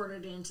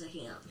reported into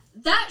him.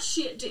 That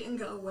shit didn't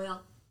go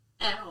well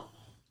at all.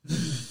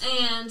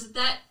 And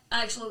that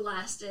actually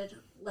lasted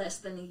less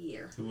than a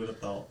year. Who would have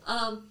thought?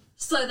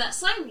 So that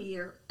same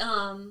year,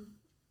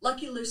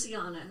 Lucky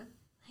Luciano,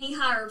 he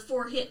hired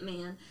 4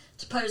 hitmen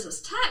to pose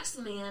as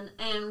taxmen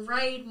and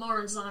raid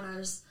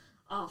Maranzano's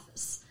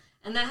office.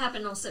 And that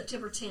happened on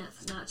September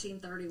 10th,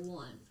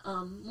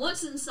 1931.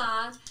 Once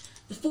inside,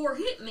 the 4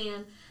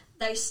 hitmen,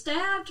 they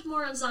stabbed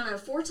Maranzano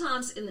 4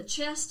 times in the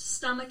chest,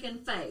 stomach,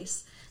 and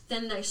face.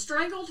 Then they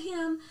strangled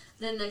him.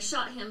 Then they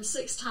shot him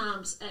 6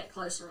 times at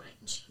close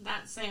range.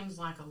 That seems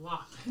like a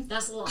lot.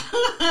 That's a lot.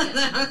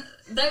 Yeah.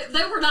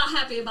 They were not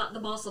happy about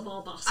the boss of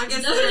all bosses. I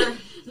guess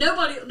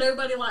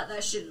nobody liked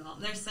that shit at all.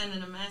 They're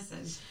sending a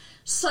message.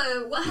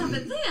 So what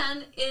happened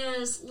then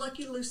is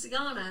Lucky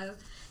Luciano,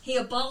 he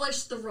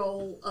abolished the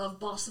role of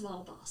boss of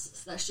all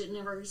bosses. That shit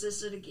never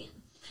existed again.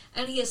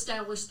 And he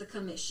established the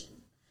commission.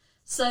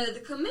 So the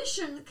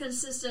commission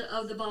consisted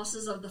of the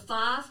bosses of the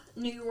 5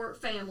 New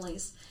York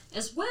families,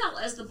 as well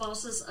as the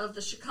bosses of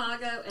the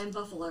Chicago and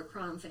Buffalo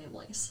crime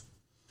families.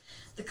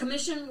 The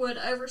commission would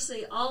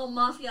oversee all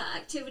mafia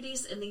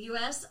activities in the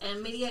U.S.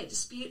 and mediate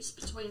disputes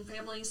between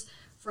families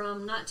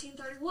from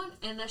 1931,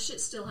 and that shit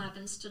still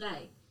happens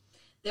today.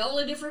 The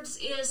only difference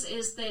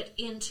is that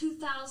in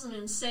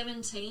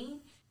 2017,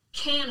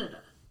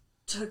 Canada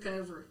took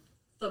over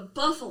the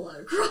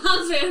Buffalo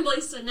crime family,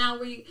 so now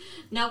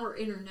we're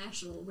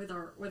international with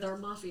our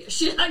mafia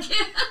shit, I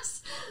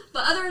guess.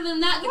 But other than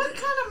that, What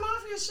kind of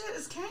mafia shit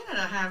does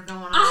Canada have going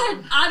on?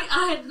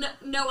 I had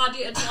no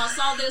idea until I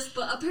saw this,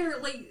 but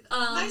apparently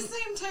they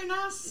seem too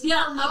nice.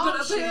 Yeah, for but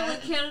mob apparently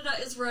shit. Canada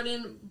is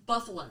running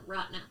Buffalo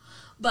right now.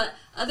 But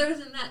other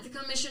than that, the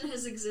commission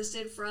has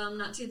existed from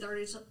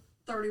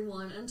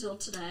 1931 until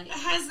today.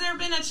 Has there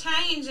been a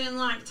change in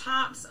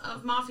types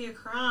of mafia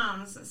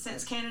crimes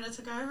since Canada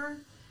took over?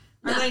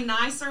 Are they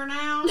nicer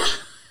now?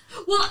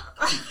 Well,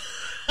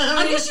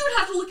 I guess you would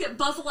have to look at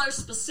Buffalo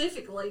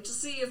specifically to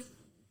see if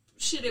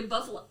shit in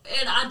Buffalo,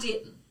 and I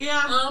didn't.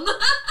 Yeah.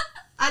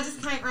 I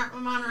just can't wrap my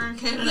mind around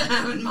Canada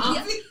having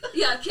mafia.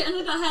 Yeah,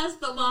 Canada has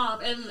the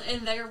mob,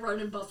 and they are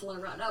running Buffalo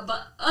right now.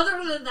 But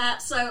other than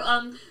that,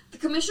 so the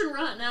commission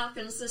right now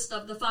consists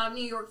of the 5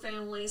 New York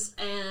families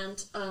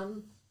and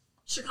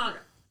Chicago.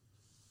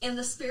 In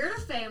the spirit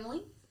of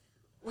family,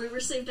 we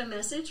received a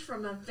message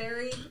from a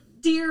very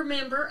dear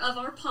member of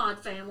our pod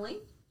family.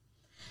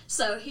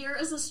 So here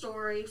is a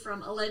story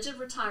from alleged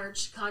retired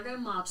Chicago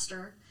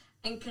mobster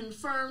and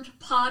confirmed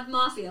pod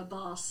mafia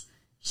boss,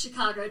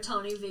 Chicago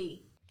Tony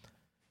V.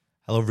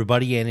 Hello,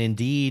 everybody, and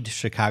indeed,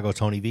 Chicago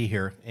Tony V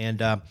here.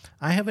 And I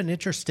have an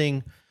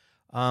interesting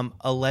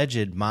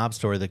alleged mob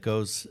story that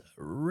goes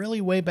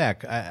really way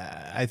back.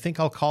 I think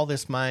I'll call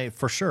this my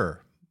first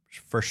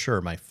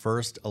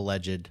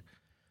alleged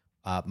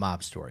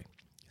mob story.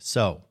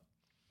 So,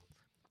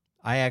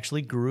 I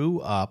actually grew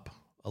up,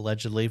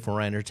 allegedly for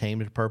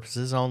entertainment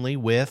purposes only,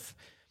 with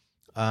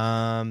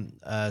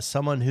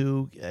someone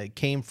who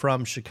came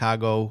from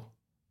Chicago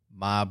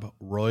mob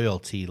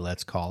royalty,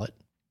 let's call it.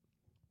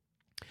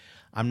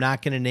 I'm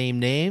not going to name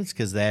names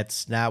because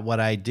that's not what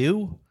I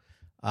do,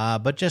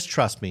 but just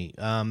trust me.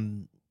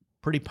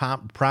 Pretty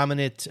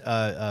prominent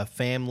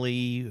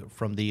family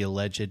from the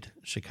alleged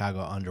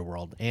Chicago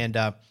underworld. And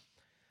I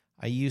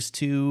used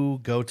to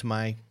go to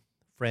my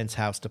friend's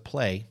house to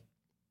play.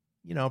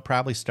 You know,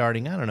 probably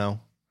starting, I don't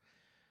know,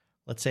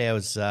 let's say I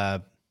was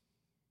 8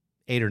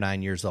 or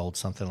 9 years old,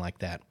 something like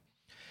that.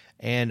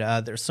 And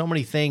there's so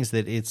many things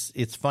that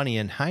it's funny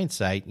in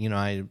hindsight. You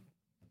know,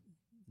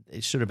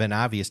 it should have been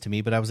obvious to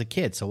me, but I was a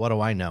kid, so what do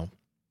I know?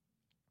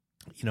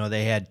 You know,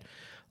 they had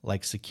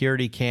like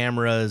security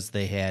cameras.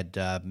 They had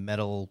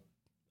metal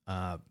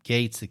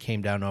gates that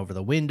came down over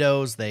the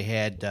windows. They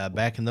had,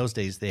 back in those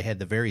days, they had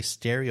the very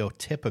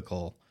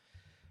stereotypical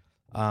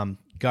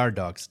guard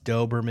dogs,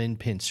 Doberman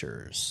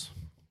Pinschers.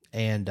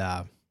 And,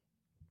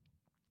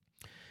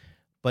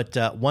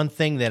 but one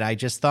thing that I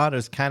just thought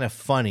was kind of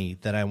funny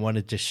that I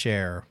wanted to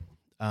share,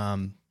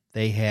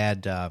 they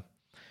had,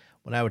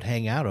 when I would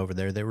hang out over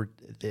there, there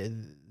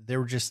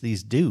were just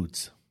these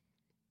dudes.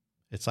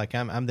 It's like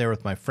I'm there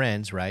with my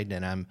friends, right?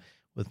 And I'm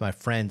with my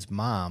friend's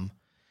mom.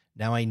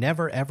 Now, I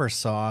never, ever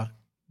saw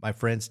my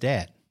friend's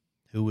dad,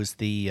 who was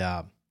the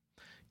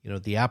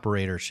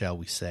operator, shall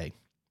we say.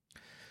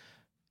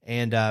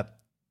 And,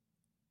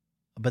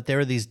 but there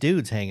were these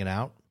dudes hanging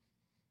out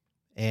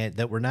and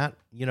that were not,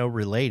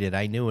 related.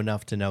 I knew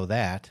enough to know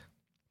that.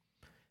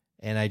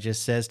 And I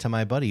just says to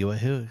my buddy,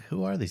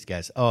 who are these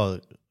guys? Oh,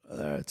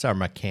 it's our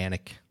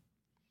mechanic.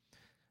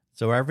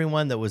 So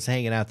everyone that was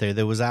hanging out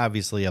there was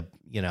obviously a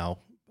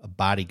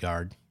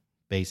bodyguard.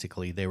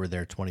 Basically, they were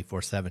there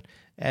 24/7.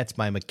 That's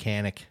my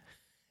mechanic.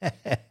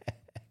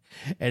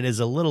 And as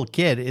a little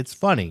kid, it's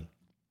funny.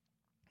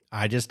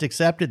 I just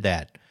accepted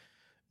that.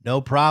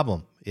 No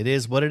problem. It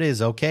is what it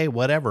is. Okay,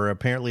 whatever.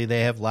 Apparently,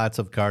 they have lots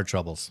of car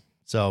troubles.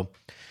 So,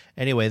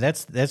 anyway,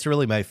 that's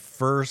really my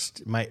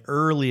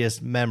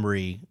earliest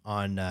memory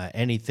on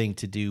anything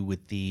to do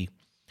with the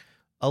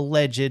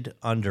alleged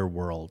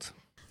underworld.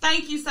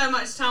 Thank you so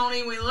much,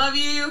 Tony. We love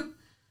you.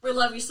 We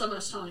love you so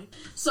much, Tony.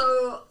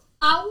 So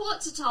I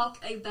want to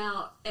talk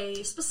about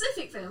a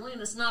specific family,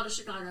 and it's not a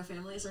Chicago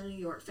family, it's a New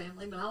York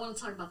family, but I want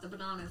to talk about the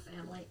Bonanno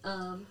family.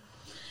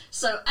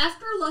 So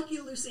after Lucky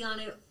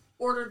Luciano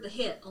ordered the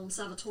hit on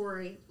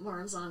Salvatore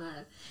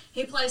Maranzano,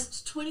 he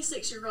placed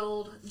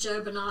 26-year-old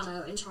Joe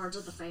Bonanno in charge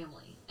of the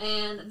family.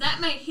 And that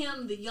made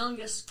him the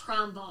youngest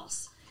crime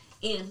boss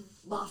in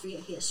Mafia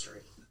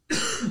history.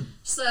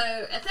 So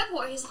at that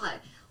point, he's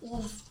like,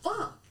 well,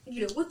 fuck.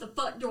 What the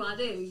fuck do I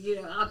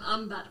do?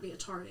 I'm about to be a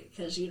target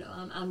because,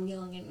 I'm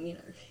young and,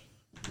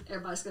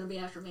 everybody's going to be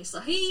after me. So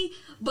he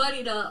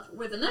buddied up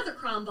with another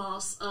crime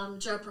boss,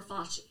 Joe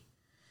Profaci.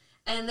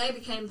 And they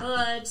became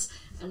buds,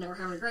 and they were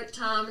having a great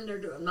time, and they're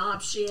doing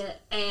mob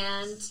shit.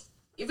 And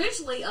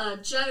eventually,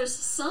 Joe's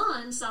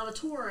son,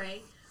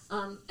 Salvatore,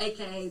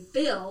 a.k.a.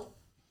 Bill,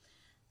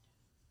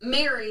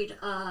 married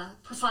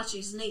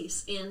Profaci's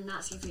niece in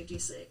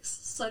 1956.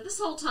 So this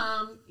whole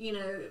time,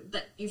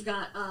 that you've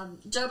got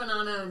Joe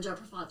Bonanno and Joe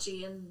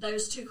Profaci, and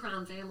those two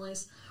crime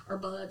families are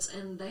buds,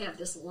 and they have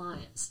this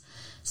alliance.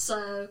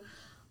 So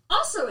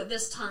also at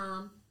this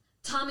time,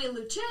 Tommy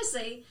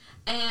Lucchese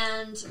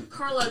and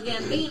Carlo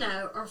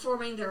Gambino are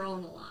forming their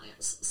own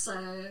alliance.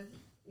 So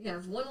you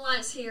have one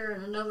alliance here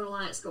and another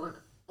alliance going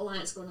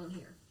on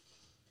here.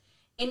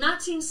 In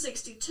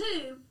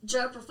 1962,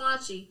 Joe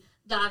Profaci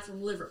died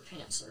from liver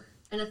cancer.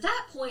 And at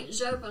that point,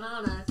 Joe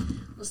Bonanno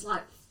was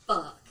like,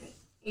 fuck.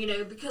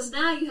 Because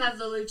now you have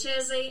the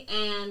Lucchese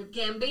and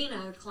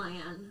Gambino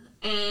clan,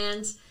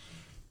 and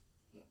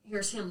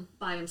here's him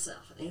by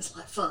himself. And he's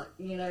like, fuck,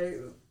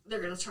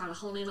 they're going to try to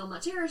hone in on my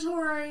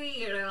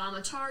territory, I'm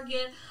a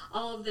target,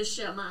 all of this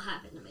shit might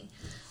happen to me.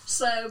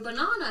 So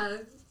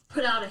Bonanno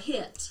put out a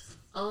hit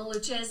on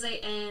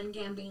Lucchese and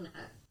Gambino.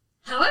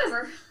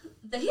 However,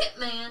 the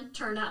hitman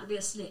turned out to be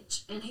a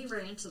snitch, and he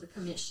ran to the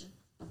commission.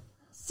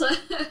 So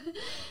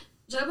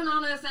Joe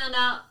Bonanno found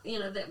out,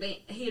 that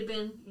he had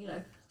been,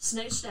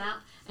 snitched out,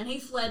 and he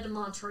fled to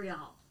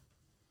Montreal.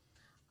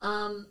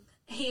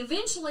 He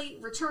eventually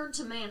returned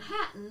to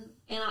Manhattan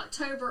in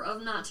October of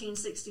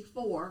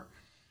 1964,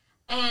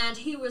 and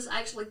he was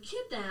actually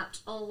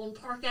kidnapped on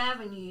Park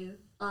Avenue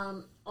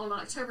on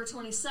October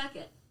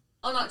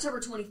 21st,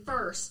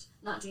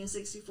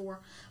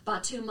 1964, by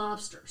two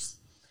mobsters.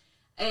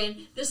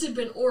 And this had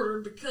been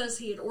ordered because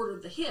he had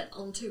ordered the hit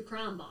on two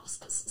crime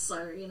bosses. So,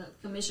 the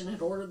commission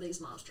had ordered these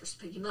mobsters to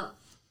pick him up.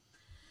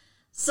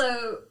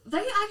 So,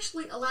 they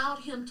actually allowed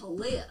him to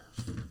live,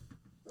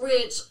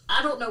 which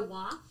I don't know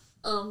why.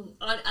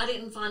 I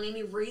didn't find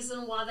any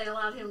reason why they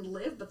allowed him to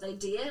live, but they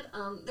did.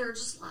 They're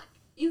just like,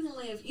 you can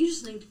live, you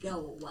just need to go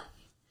away.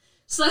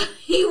 So,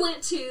 he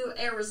went to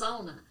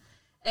Arizona,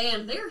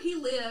 and there he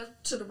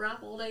lived to the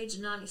ripe old age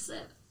of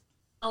 97.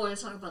 I want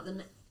to talk about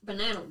the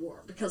Banana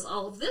War, because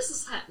all of this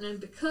is happening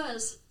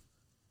because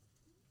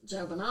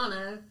Joe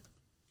Bonanno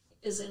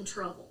is in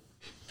trouble.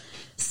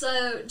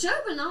 So Joe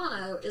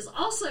Bonanno is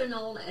also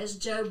known as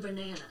Joe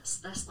Bananas.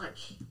 That's like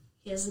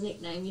his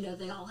nickname.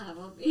 They all have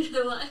them.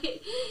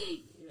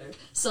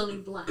 Sonny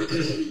Black. all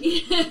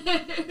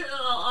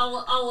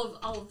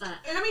of that.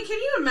 I mean, can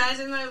you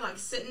imagine though, like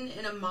sitting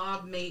in a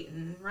mob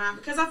meeting, right?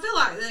 Because I feel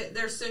like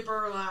they're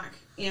super like,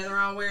 they're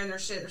all wearing their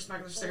shit, they're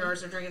smoking their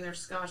cigars, they're drinking their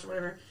scotch or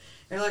whatever.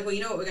 They're like, well,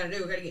 you know what we got to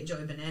do? We got to get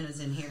Joey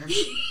Bananas in here.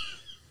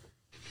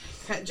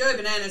 Joey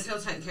Bananas, he'll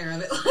take care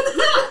of it.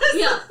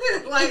 Yeah,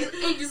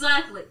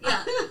 exactly.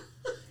 Yeah.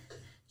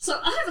 So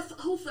I have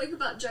a whole thing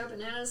about Joe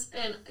Bananas,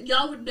 and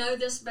y'all would know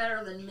this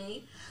better than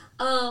me.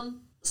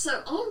 So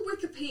on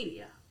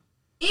Wikipedia,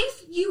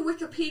 if you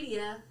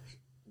Wikipedia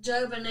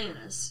Joe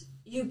Bananas,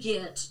 you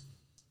get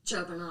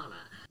Joe Banana.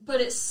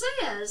 But it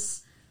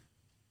says,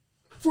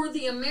 for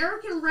the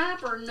American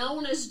rapper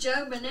known as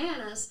Joe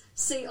Bananas,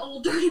 see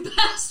Old Dirty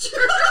Bastard.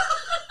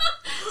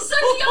 So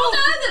do y'all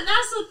know that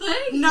that's a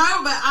thing?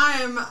 No, but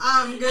I'm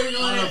I don't know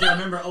Googling if it. you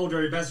remember Old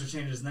Dirty Bastard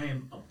changed his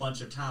name a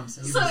bunch of times.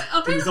 He So, was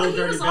apparently Old he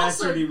Dirty was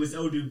Bastard, also- he was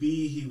ODB,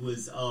 he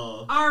was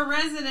Our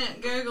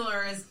resident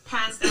Googler is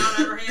passed out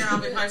over here. I'll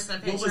be posting a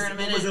picture in a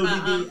minute. what was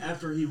but, ODB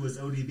after he was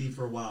ODB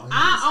for a while? He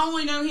I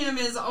only know him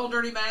as Old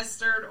Dirty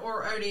Bastard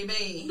or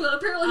ODB. But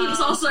apparently he was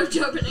also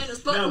Joe Bananas,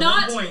 but no, at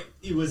not one point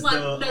he was like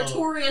the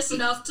notorious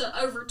enough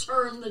to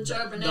overturn the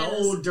Joe the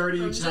Bananas. old dirty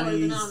from Joey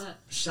Chinese Banana.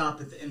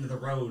 shop at the end of the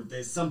road.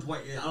 At some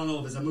point, I don't know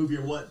if it's a movie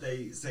or what,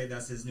 they say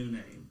that's his new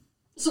name.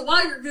 So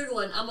while you're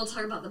Googling, I'm going to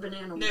talk about the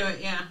banana Do war. it,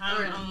 yeah.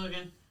 Alright. I'm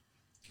looking.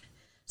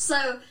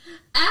 So,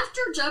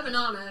 after Joe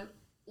Bonanno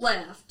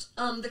left,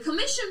 the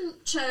commission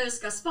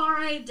chose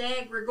Gaspare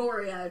de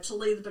Gregorio to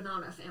lead the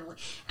Bonanno family.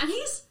 And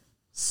he's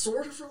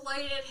sort of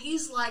related.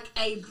 He's like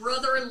a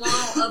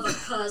brother-in-law of a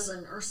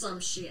cousin or some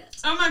shit.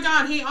 Oh my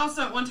god, he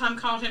also at one time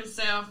called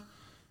himself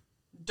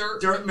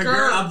Dirt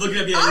McGurk. I'm looking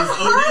up, yeah, I he's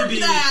heard ODB,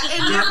 that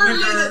and Dirt never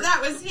knew McGurk,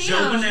 that was him.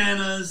 Joe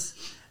Bananas,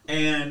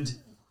 and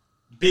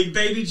Big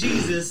Baby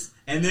Jesus,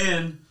 and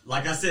then,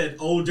 like I said,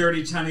 Old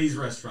Dirty Chinese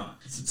Restaurant.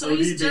 It's So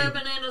he's ODB. Joe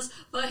Bananas,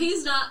 but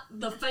he's not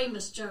the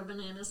famous Joe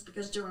Bananas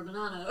because Joey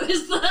Bonanno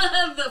is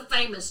the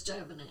famous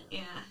Joe Banana.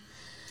 Yeah.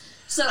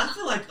 So I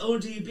feel like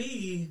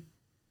ODB,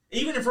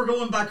 even if we're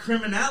going by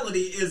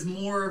criminality, is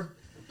more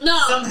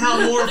somehow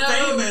more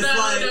famous.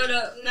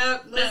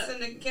 Nope, listen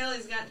to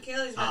Kelly's got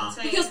to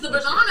say Because it. the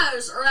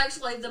Bonannos are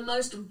actually the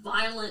most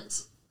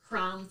violent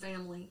crime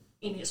family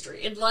in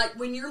history. And like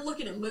when you're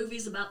looking at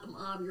movies about the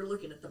mob, you're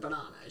looking at the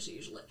Bonannos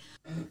usually.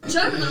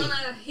 Joe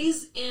Bonanno,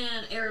 he's in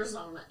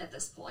Arizona at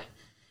this point.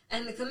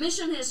 And the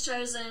commission has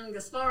chosen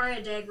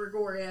Gaspare de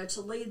Gregorio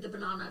to lead the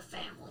Bonanno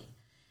family.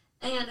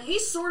 And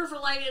he's sort of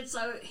related,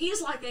 so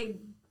he's like a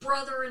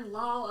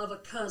brother-in-law of a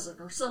cousin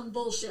or some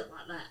bullshit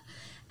like that.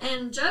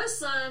 And Joe's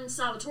son,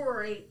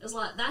 Salvatore, is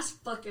like, that's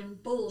fucking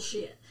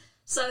bullshit.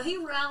 So he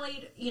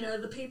rallied,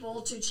 the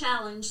people to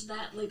challenge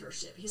that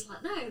leadership. He's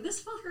like, no,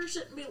 this fucker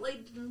shouldn't be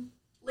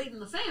leading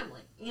the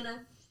family,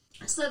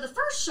 So the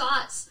first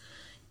shots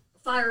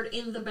fired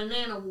in the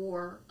Banana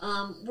War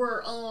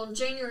were on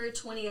January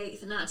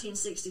 28th,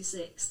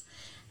 1966.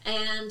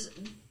 And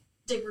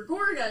De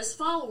Gregorio's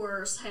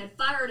followers had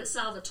fired at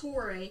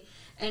Salvatore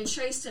and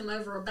chased him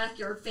over a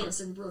backyard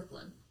fence in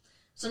Brooklyn.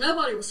 So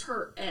nobody was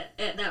hurt at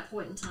that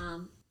point in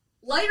time.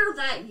 Later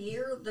that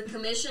year, the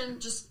commission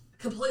just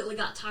completely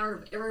got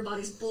tired of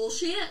everybody's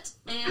bullshit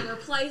and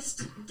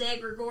replaced De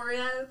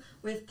Gregorio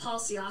with Paul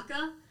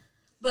Siaka.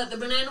 But the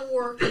Banana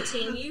War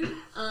continued.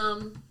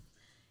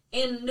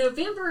 In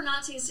November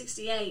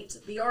 1968,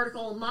 the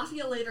article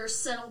Mafia Leaders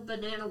Settled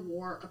Banana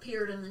War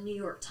appeared in the New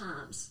York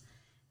Times.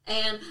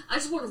 And I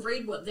just want to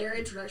read what their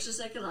introduction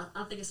said because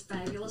I think it's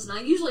fabulous. And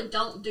I usually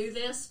don't do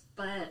this,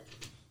 but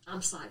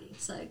I'm citing,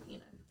 so,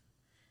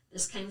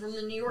 This came from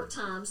the New York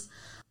Times.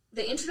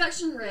 The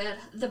introduction read,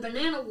 "The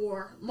Banana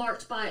War,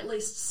 marked by at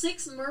least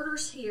 6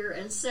 murders here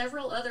and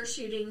several other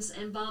shootings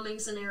and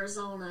bombings in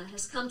Arizona,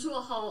 has come to a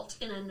halt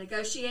in a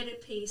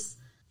negotiated peace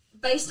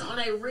based on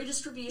a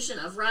redistribution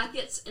of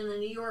rackets in the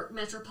New York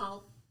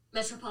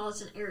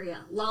metropolitan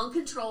area, long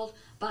controlled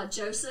by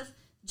Joseph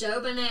Joe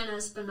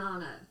Bananas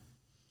Bonanno.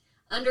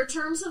 Under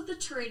terms of the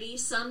treaty,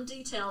 some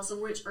details of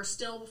which are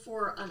still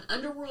before an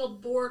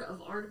underworld board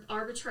of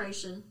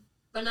arbitration,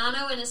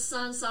 Bonanno and his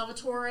son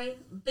Salvatore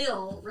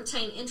Bill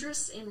retain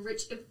interests in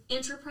rich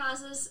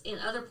enterprises in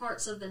other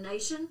parts of the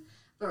nation,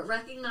 but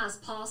recognize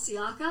Paul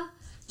Siaka,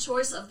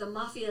 choice of the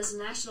Mafia's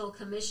National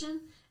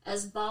Commission,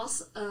 as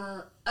boss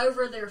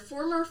over their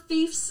former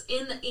fiefs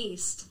in the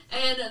East."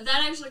 And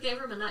that actually came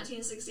from a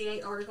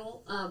 1968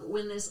 article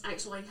when this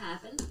actually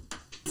happened.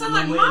 So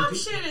like mob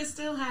shit is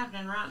still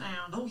happening right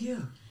now. Oh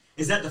yeah.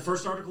 Is that the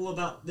first article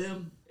about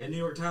them in New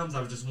York Times? I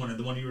was just wondering,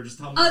 the one you were just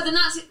talking Oh, about? the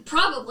Nazi,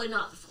 probably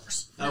not the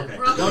first. No, Okay.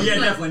 probably Oh yeah,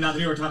 not. definitely not. The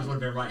New York Times would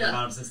have been writing Yeah.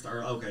 about them since.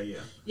 Okay,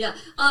 yeah. Yeah.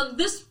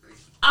 This,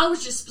 I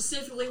was just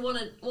specifically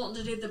wanting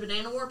to do the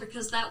Banana War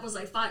because that was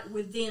a fight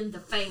within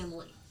the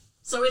family.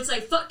 So it's a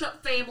fucked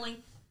up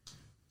family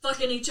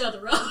fucking each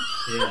other up.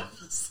 Yeah.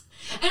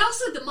 And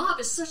also the mob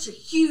is such a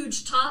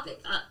huge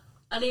topic.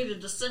 I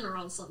needed to center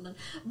on something.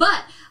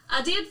 But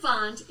I did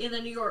find in the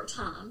New York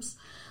Times,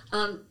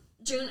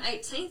 June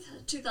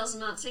 18th,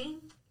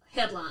 2019,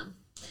 headline,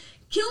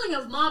 "Killing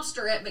of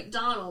mobster at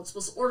McDonald's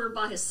was ordered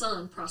by his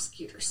son,"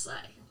 prosecutors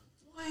say.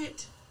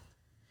 What?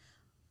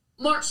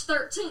 March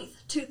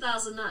 13th,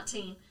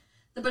 2019,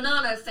 the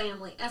Bonanno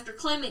family, after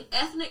claiming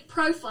ethnic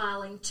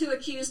profiling, 2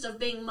 accused of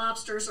being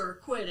mobsters are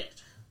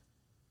acquitted.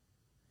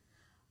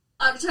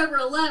 October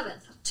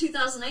 11th,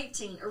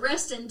 2018,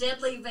 arrest in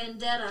deadly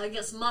vendetta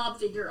against mob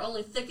figure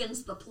only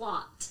thickens the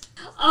plot.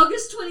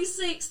 August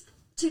 26th,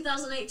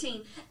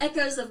 2018.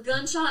 Echoes of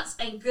gunshots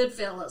and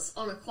Goodfellas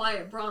on a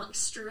quiet Bronx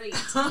street.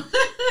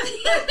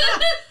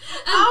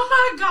 Oh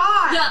my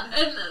god! Yeah,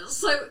 and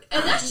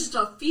that's just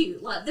a few.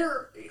 Like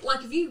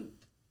if you,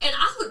 and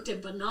I looked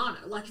at Banana.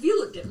 Like if you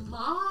looked at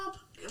Mob,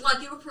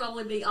 like it would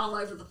probably be all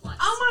over the place.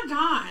 Oh my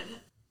god!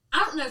 I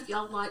don't know if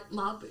y'all like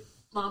mob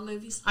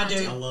movies. I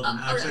do. I love them.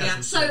 I actually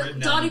have some So shit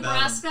written Donnie down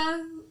about 'em.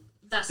 Brasco.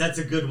 That's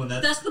a good one.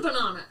 That's the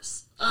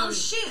Bananas. Oh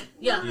shit!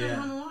 Yeah. I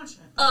want to watch it.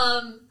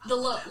 The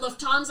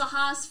Lufthansa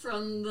heist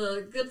from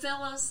the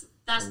Goodfellas.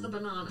 That's the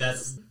Bananas.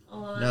 That's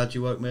Now that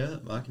you woke me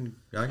up, I can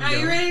Are go.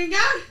 you ready to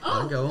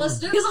go? go let's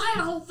on. do it. Because I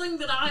had a whole thing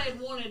that I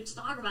had wanted to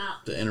talk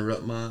about. To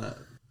interrupt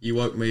you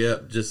woke me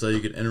up just so you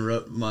could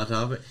interrupt my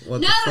topic?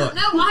 What No, the fuck?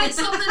 no, I had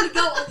something to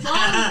go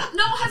along.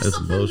 No, I have That's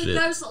something bullshit.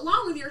 that goes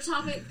along with your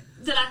topic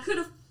that I could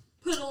have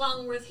put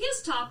along with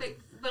his topic,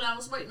 but I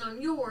was waiting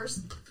on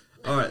yours.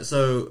 Alright,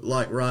 so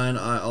like Ryan,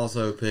 I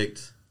also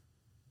picked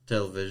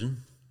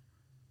television,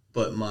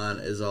 but mine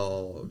is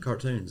all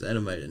cartoons,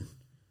 animated.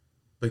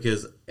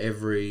 Because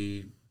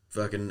every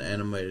fucking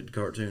animated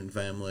cartoon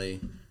family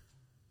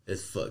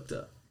is fucked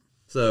up.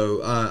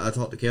 So I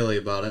talked to Kelly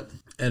about it,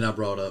 and I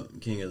brought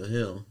up King of the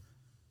Hill.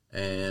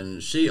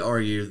 And she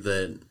argued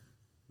that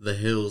the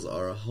Hills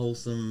are a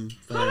wholesome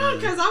family. Hold on,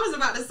 because I was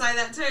about to say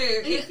that too.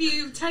 If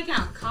you take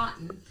out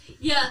Cotton.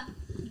 Yeah.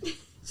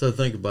 So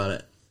think about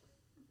it.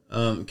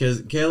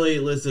 Because Kelly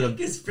listed Hank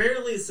is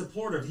fairly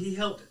supportive. He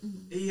helped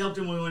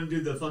him when we went to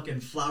do the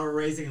fucking flower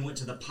raising and went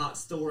to the pot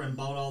store and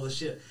bought all the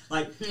shit.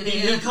 Like,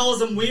 he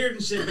calls him weird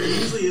and shit, but he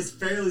usually is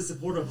fairly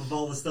supportive of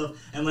all the stuff,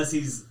 unless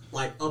he's,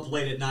 like, up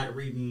late at night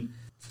reading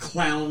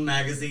clown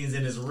magazines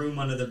in his room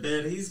under the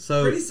bed. He's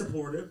pretty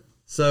supportive.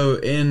 So,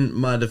 in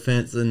my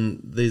defense,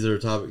 and these are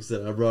topics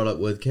that I brought up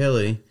with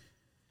Kelly,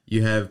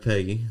 you have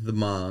Peggy, the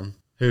mom,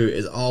 who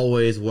is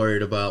always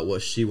worried about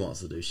what she wants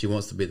to do. She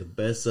wants to be the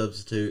best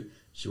substitute.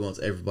 She wants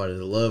everybody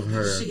to love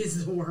her.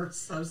 She's the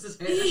worst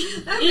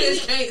substitute. That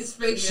bitch can't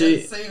speak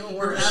a single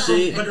word.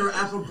 But her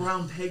apple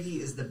brown Peggy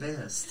is the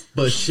best.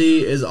 But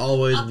she is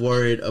always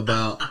worried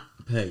about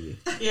Peggy.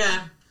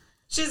 Yeah.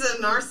 She's a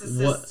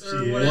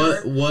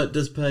narcissist What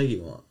does Peggy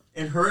want?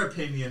 In her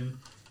opinion,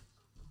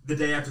 the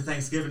day after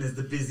Thanksgiving is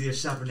the busiest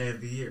shopping day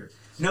of the year.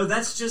 No,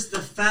 that's just the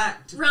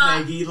fact,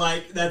 right. Peggy.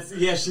 Like,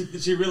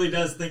 she really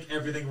does think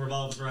everything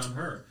revolves around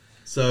her.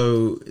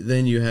 So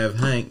then you have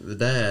Hank, the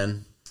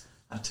dad.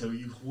 I tell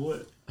you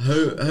what.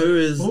 Who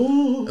is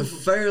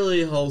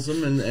fairly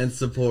wholesome and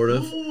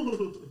supportive,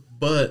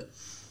 but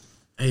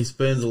he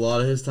spends a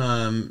lot of his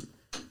time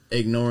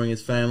ignoring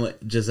his family,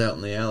 just out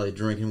in the alley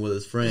drinking with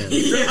his friends.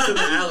 He drinks in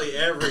the alley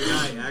every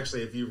night,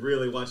 actually, if you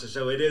really watch the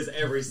show. It is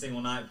every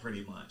single night,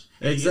 pretty much.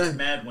 And he gets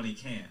mad when he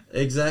can.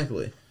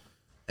 Exactly.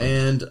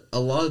 And a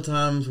lot of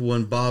times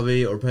when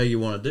Bobby or Peggy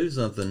want to do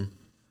something,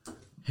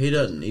 he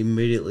doesn't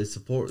immediately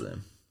support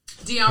them.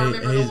 Do y'all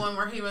remember the one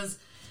where he was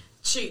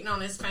cheating on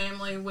his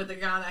family with the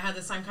guy that had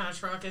the same kind of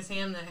truck as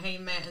him that he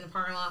met in the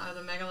parking lot of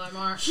the Megalo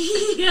Mart?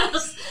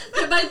 Yes,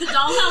 they made the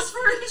dollhouse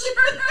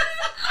furniture.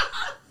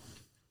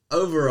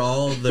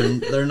 Overall,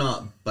 they're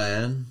not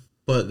bad,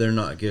 but they're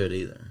not good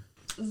either.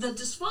 The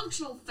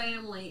dysfunctional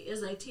family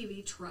is a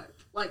TV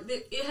trope. Like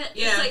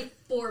it's a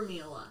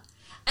formula,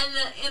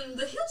 and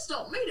the Hills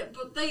don't meet it,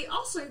 but they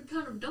also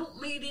kind of don't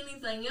meet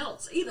anything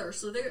else either.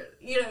 So they're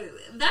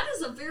that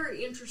is a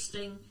very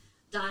interesting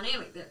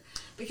dynamic there,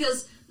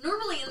 because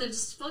normally in the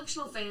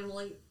dysfunctional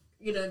family,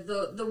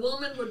 the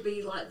woman would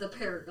be like the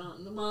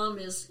paragon. The mom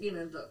is,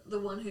 the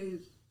one who,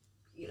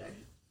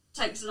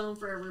 takes it on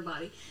for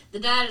everybody. The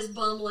dad is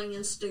bumbling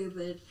and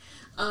stupid.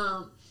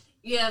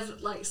 You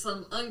have like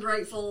some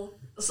ungrateful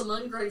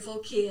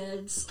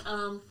kids.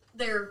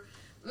 They're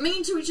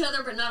mean to each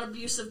other, but not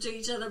abusive to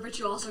each other. But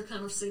you also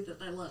kind of see that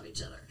they love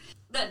each other.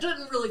 That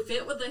doesn't really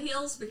fit with the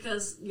Hills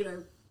because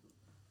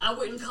I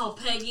wouldn't call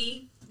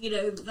Peggy,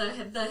 the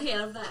head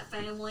of that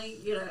family,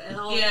 at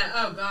all. Yeah.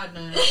 Oh God,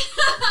 no.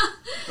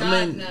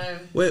 No.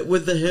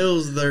 With the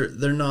Hills,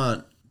 they're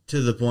not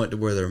to the point to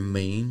where they're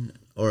mean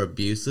or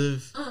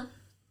abusive.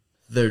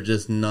 They're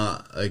just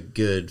not a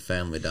good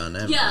family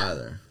dynamic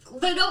either.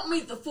 They don't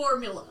meet the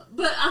formula,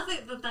 but I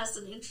think that's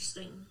an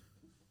interesting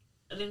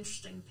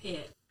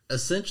pick.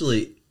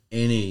 Essentially,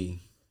 any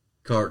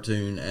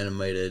cartoon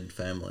animated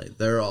family,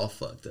 they're all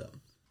fucked up.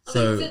 I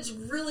think it fits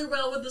really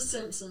well with The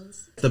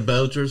Simpsons. The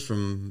Belchers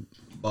from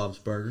Bob's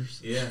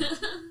Burgers. Yeah.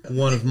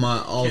 One of my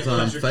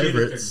all-time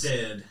favorites.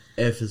 Dead.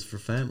 F is for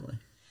Family.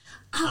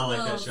 I like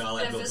that show. I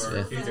like Bill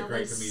Burr. He's a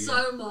great comedian.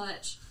 So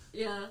much.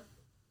 Yeah.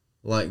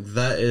 Like,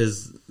 that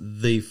is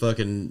the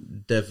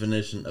fucking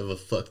definition of a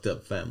fucked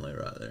up family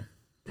right there.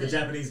 The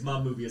Japanese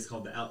mob movie is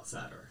called The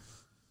Outsider.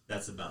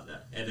 That's about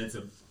that. And it's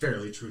a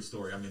fairly true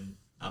story. I mean,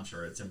 I'm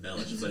sure it's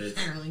embellished, but it's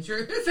Apparently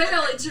true.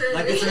 Fairly true.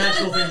 like it's an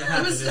actual thing that I'm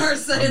happened. gonna start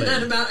saying that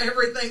amazing. about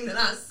everything that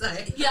I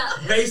say. Yeah.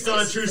 Based on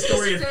a It's- true it's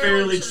story and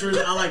fairly true.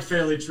 true. I like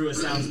fairly true. It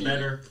sounds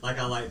better. Like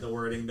I like the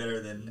wording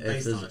better than F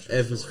based is, on a true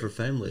F is story. for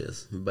family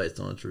is based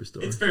on a true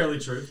story. It's fairly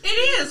true. It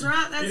is,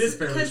 right? That's, It is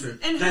fairly 'cause- true.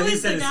 And That who he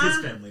is said the it's guy?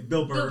 his family.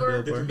 Bill Burr,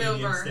 Bill the Burr. Bill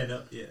comedian, Burr. stand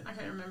up. Yeah. I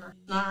can't remember.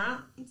 Alright,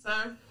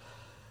 so.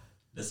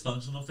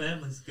 Dysfunctional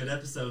families. Good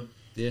episode.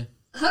 Yeah.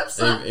 Hope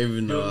so.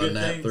 Even though I Doing good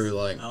napped things. through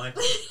like I like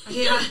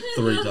Yeah.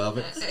 3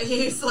 topics.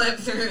 He slept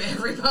through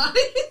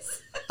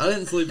everybody's. I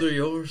didn't sleep through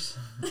yours.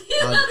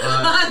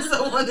 Mine's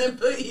the one that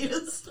put you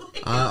to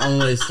sleep. I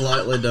only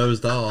slightly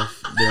dozed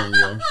off during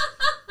yours.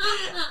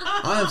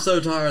 I am so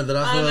tired that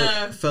I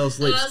know. I fell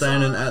asleep That's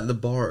standing hard. at the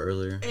bar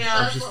earlier. Yeah.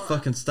 I was just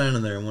fucking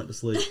standing there and went to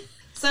sleep.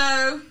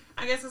 So,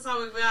 I guess that's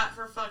all we've got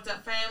for Fucked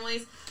Up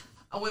Families.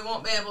 We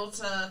won't be able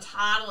to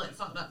title it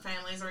Fucked Up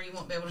Families, or you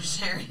won't be able to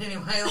share it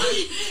anyway.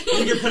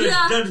 Like, you can put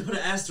Yeah. don't put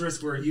an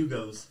asterisk where you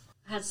goes.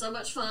 Had so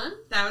much fun.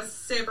 that was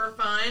super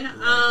fun.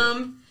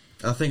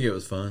 I think it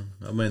was fun.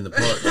 I mean, the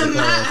part.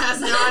 Matt has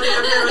no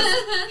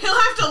idea. He'll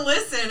have to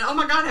listen. Oh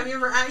my god, have you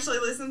ever actually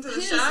listened to the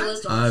He just show?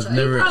 listened to the I've show. He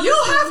never- probably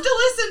You'll still- have to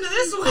listen to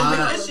this one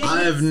because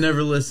I have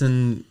never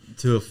listened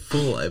to a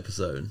full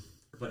episode.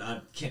 But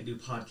I can't do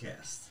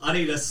podcasts. I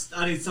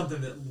need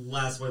something that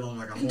lasts way long,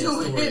 like a whole do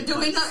story. we like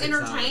not 6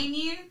 entertain hours.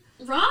 you?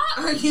 Right?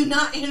 Are you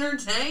not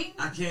entertained?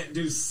 I can't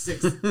do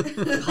 6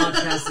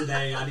 podcasts a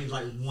day. I need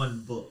like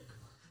 1 book.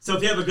 So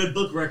if you have a good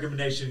book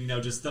recommendation,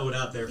 just throw it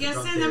out there. For Yeah,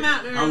 Drunk send Theory. them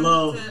out there. I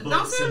love Don't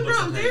books send and them books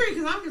Drunk and Theory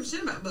because I don't give a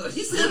shit about books.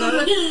 You send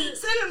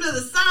them to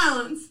the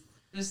silence.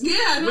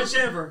 Yeah,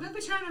 Whichever. Don't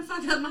be trying to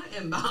fuck up my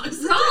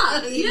inbox.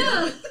 Right,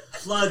 yeah.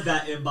 Flood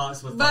that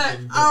inbox with But,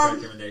 fucking book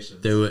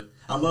recommendations. Do it.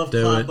 I love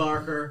Do Clive it.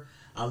 Barker.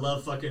 I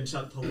love fucking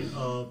Chuck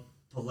Palahniuk.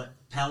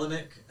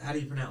 How do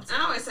you pronounce it?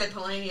 I always say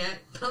Palaniuk.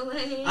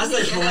 I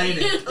say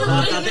Palahniuk.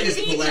 I think it's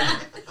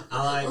Palahniuk.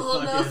 I like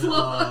On the fucking.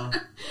 floor.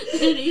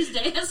 And he's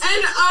dancing.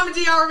 And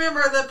do y'all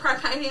remember the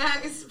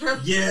Propaniacs from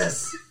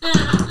Yes.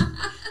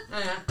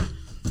 Yeah.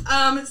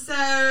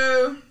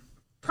 So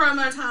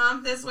promo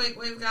time this week.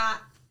 We've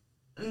got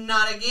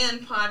Not Again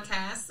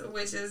podcast,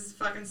 which is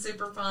fucking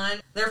super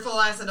fun. They're full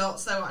ass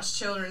adults that watch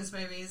children's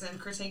movies and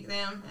critique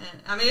them,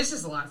 and I mean it's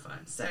just a lot of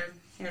fun. So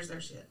here's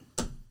their shit.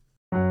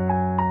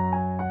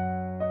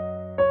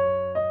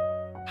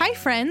 Hi,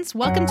 friends.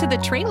 Welcome to the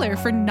trailer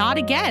for Not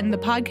Again, the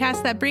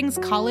podcast that brings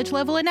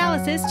college-level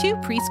analysis to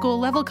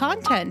preschool-level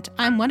content.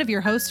 I'm one of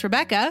your hosts,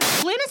 Rebecca.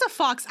 Flynn is a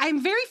fox.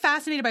 I'm very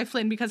fascinated by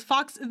Flynn because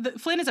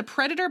Flynn is a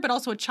predator, but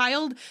also a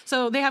child.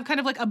 So they have kind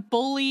of like a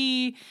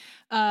bully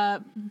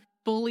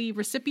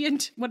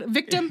recipient,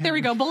 victim? There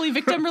we go. Bully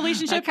victim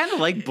relationship. I kind of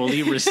like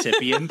bully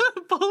recipient.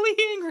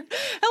 Bullying.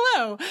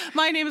 Hello,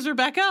 my name is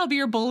Rebecca. I'll be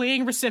your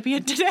bullying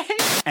recipient today.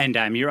 And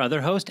I'm your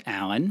other host,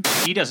 Alan.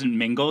 He doesn't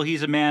mingle.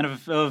 He's a man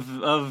of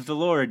the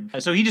Lord.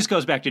 So he just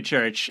goes back to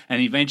church,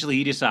 and eventually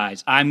he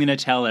decides, I'm going to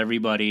tell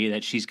everybody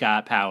that she's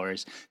got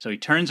powers. So he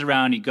turns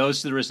around, he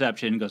goes to the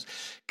reception, and goes,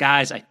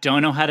 guys, I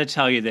don't know how to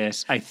tell you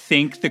this. I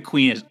think the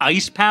queen has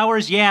ice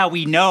powers. Yeah,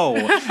 we know.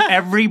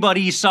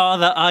 Everybody saw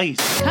the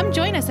ice. Come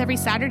join us every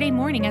Saturday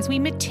morning as we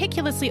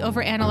meticulously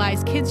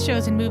overanalyze kids'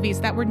 shows and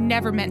movies that were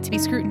never meant to be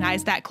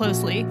scrutinized that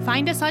closely.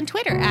 Find us on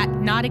Twitter at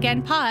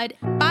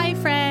NotAgainPod. Bye,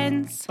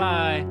 friends.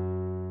 Bye.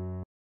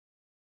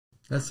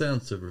 That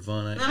sounds super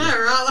fun, I actually.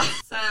 know,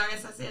 right? So I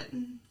guess that's it.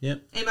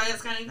 Yep. Anybody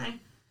else got anything?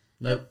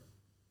 Nope.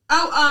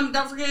 Oh,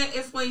 don't forget,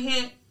 if we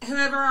hit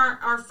whoever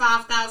our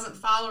 5,000th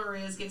follower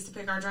is gets to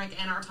pick our drink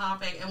and our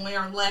topic, and we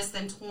are less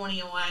than 20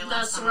 away.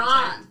 That's time I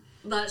right. checked.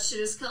 That shit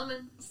is coming.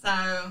 So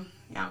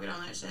y'all get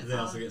on that shit. They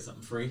also get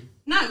something free.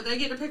 No, they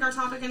get to pick our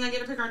topic and they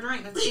get to pick our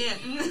drink. That's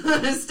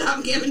it.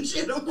 Stop giving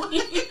shit away.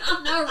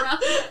 I know, right?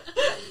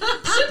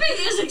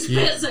 Shipping is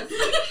expensive.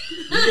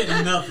 You're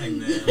getting nothing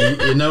then.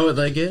 You know what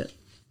they get?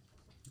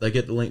 They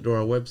get the link to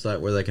our website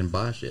where they can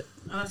buy shit.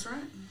 Oh, that's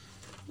right.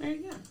 There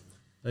you go.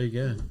 There you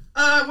go.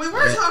 We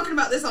were talking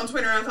about this on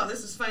Twitter, and I thought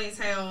this was funny as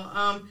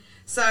hell.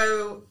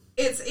 So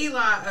it's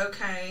Eli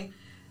OK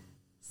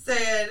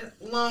said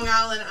Long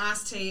Island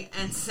iced tea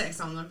and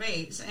sex on the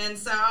beach, and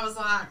so I was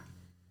like,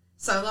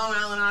 so Long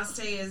Island iced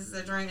tea is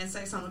the drink and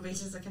sex on the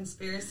beach is a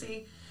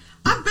conspiracy.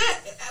 I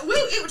bet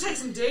it would take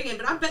some digging,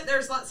 but I bet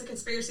there's lots of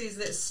conspiracies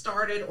that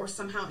started or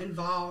somehow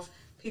involve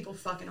people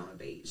fucking on a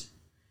beach.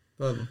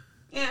 Probably.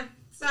 Yeah,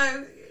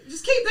 so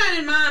just keep that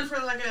in mind for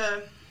like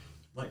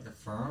The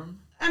firm?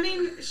 I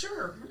mean,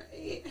 sure.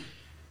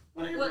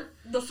 Whatever. What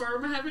the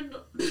firm happened?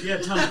 Yeah,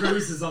 Tom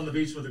Cruise is on the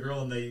beach with a girl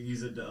and they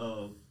use it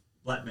to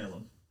blackmail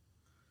him.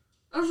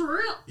 Oh, for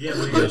real? Yeah,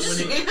 when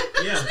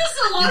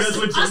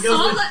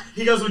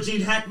he goes with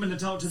Gene Hackman to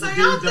talk to the So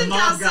dude, y'all the think mob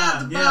outside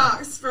guy. the Yeah.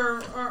 box for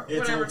or It's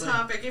whatever all thing.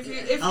 topic. If I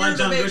you're like the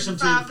John big Grisham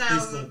too.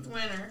 5,000th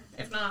winner.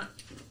 If not,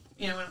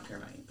 we don't care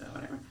about you, but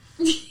whatever.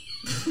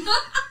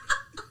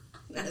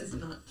 That is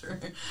not true.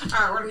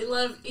 All right, We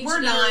love each we're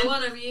and every done.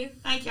 one of you.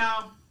 Thank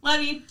y'all.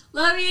 Love you.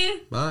 Love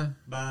you. Bye.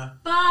 Bye.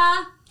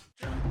 Bye.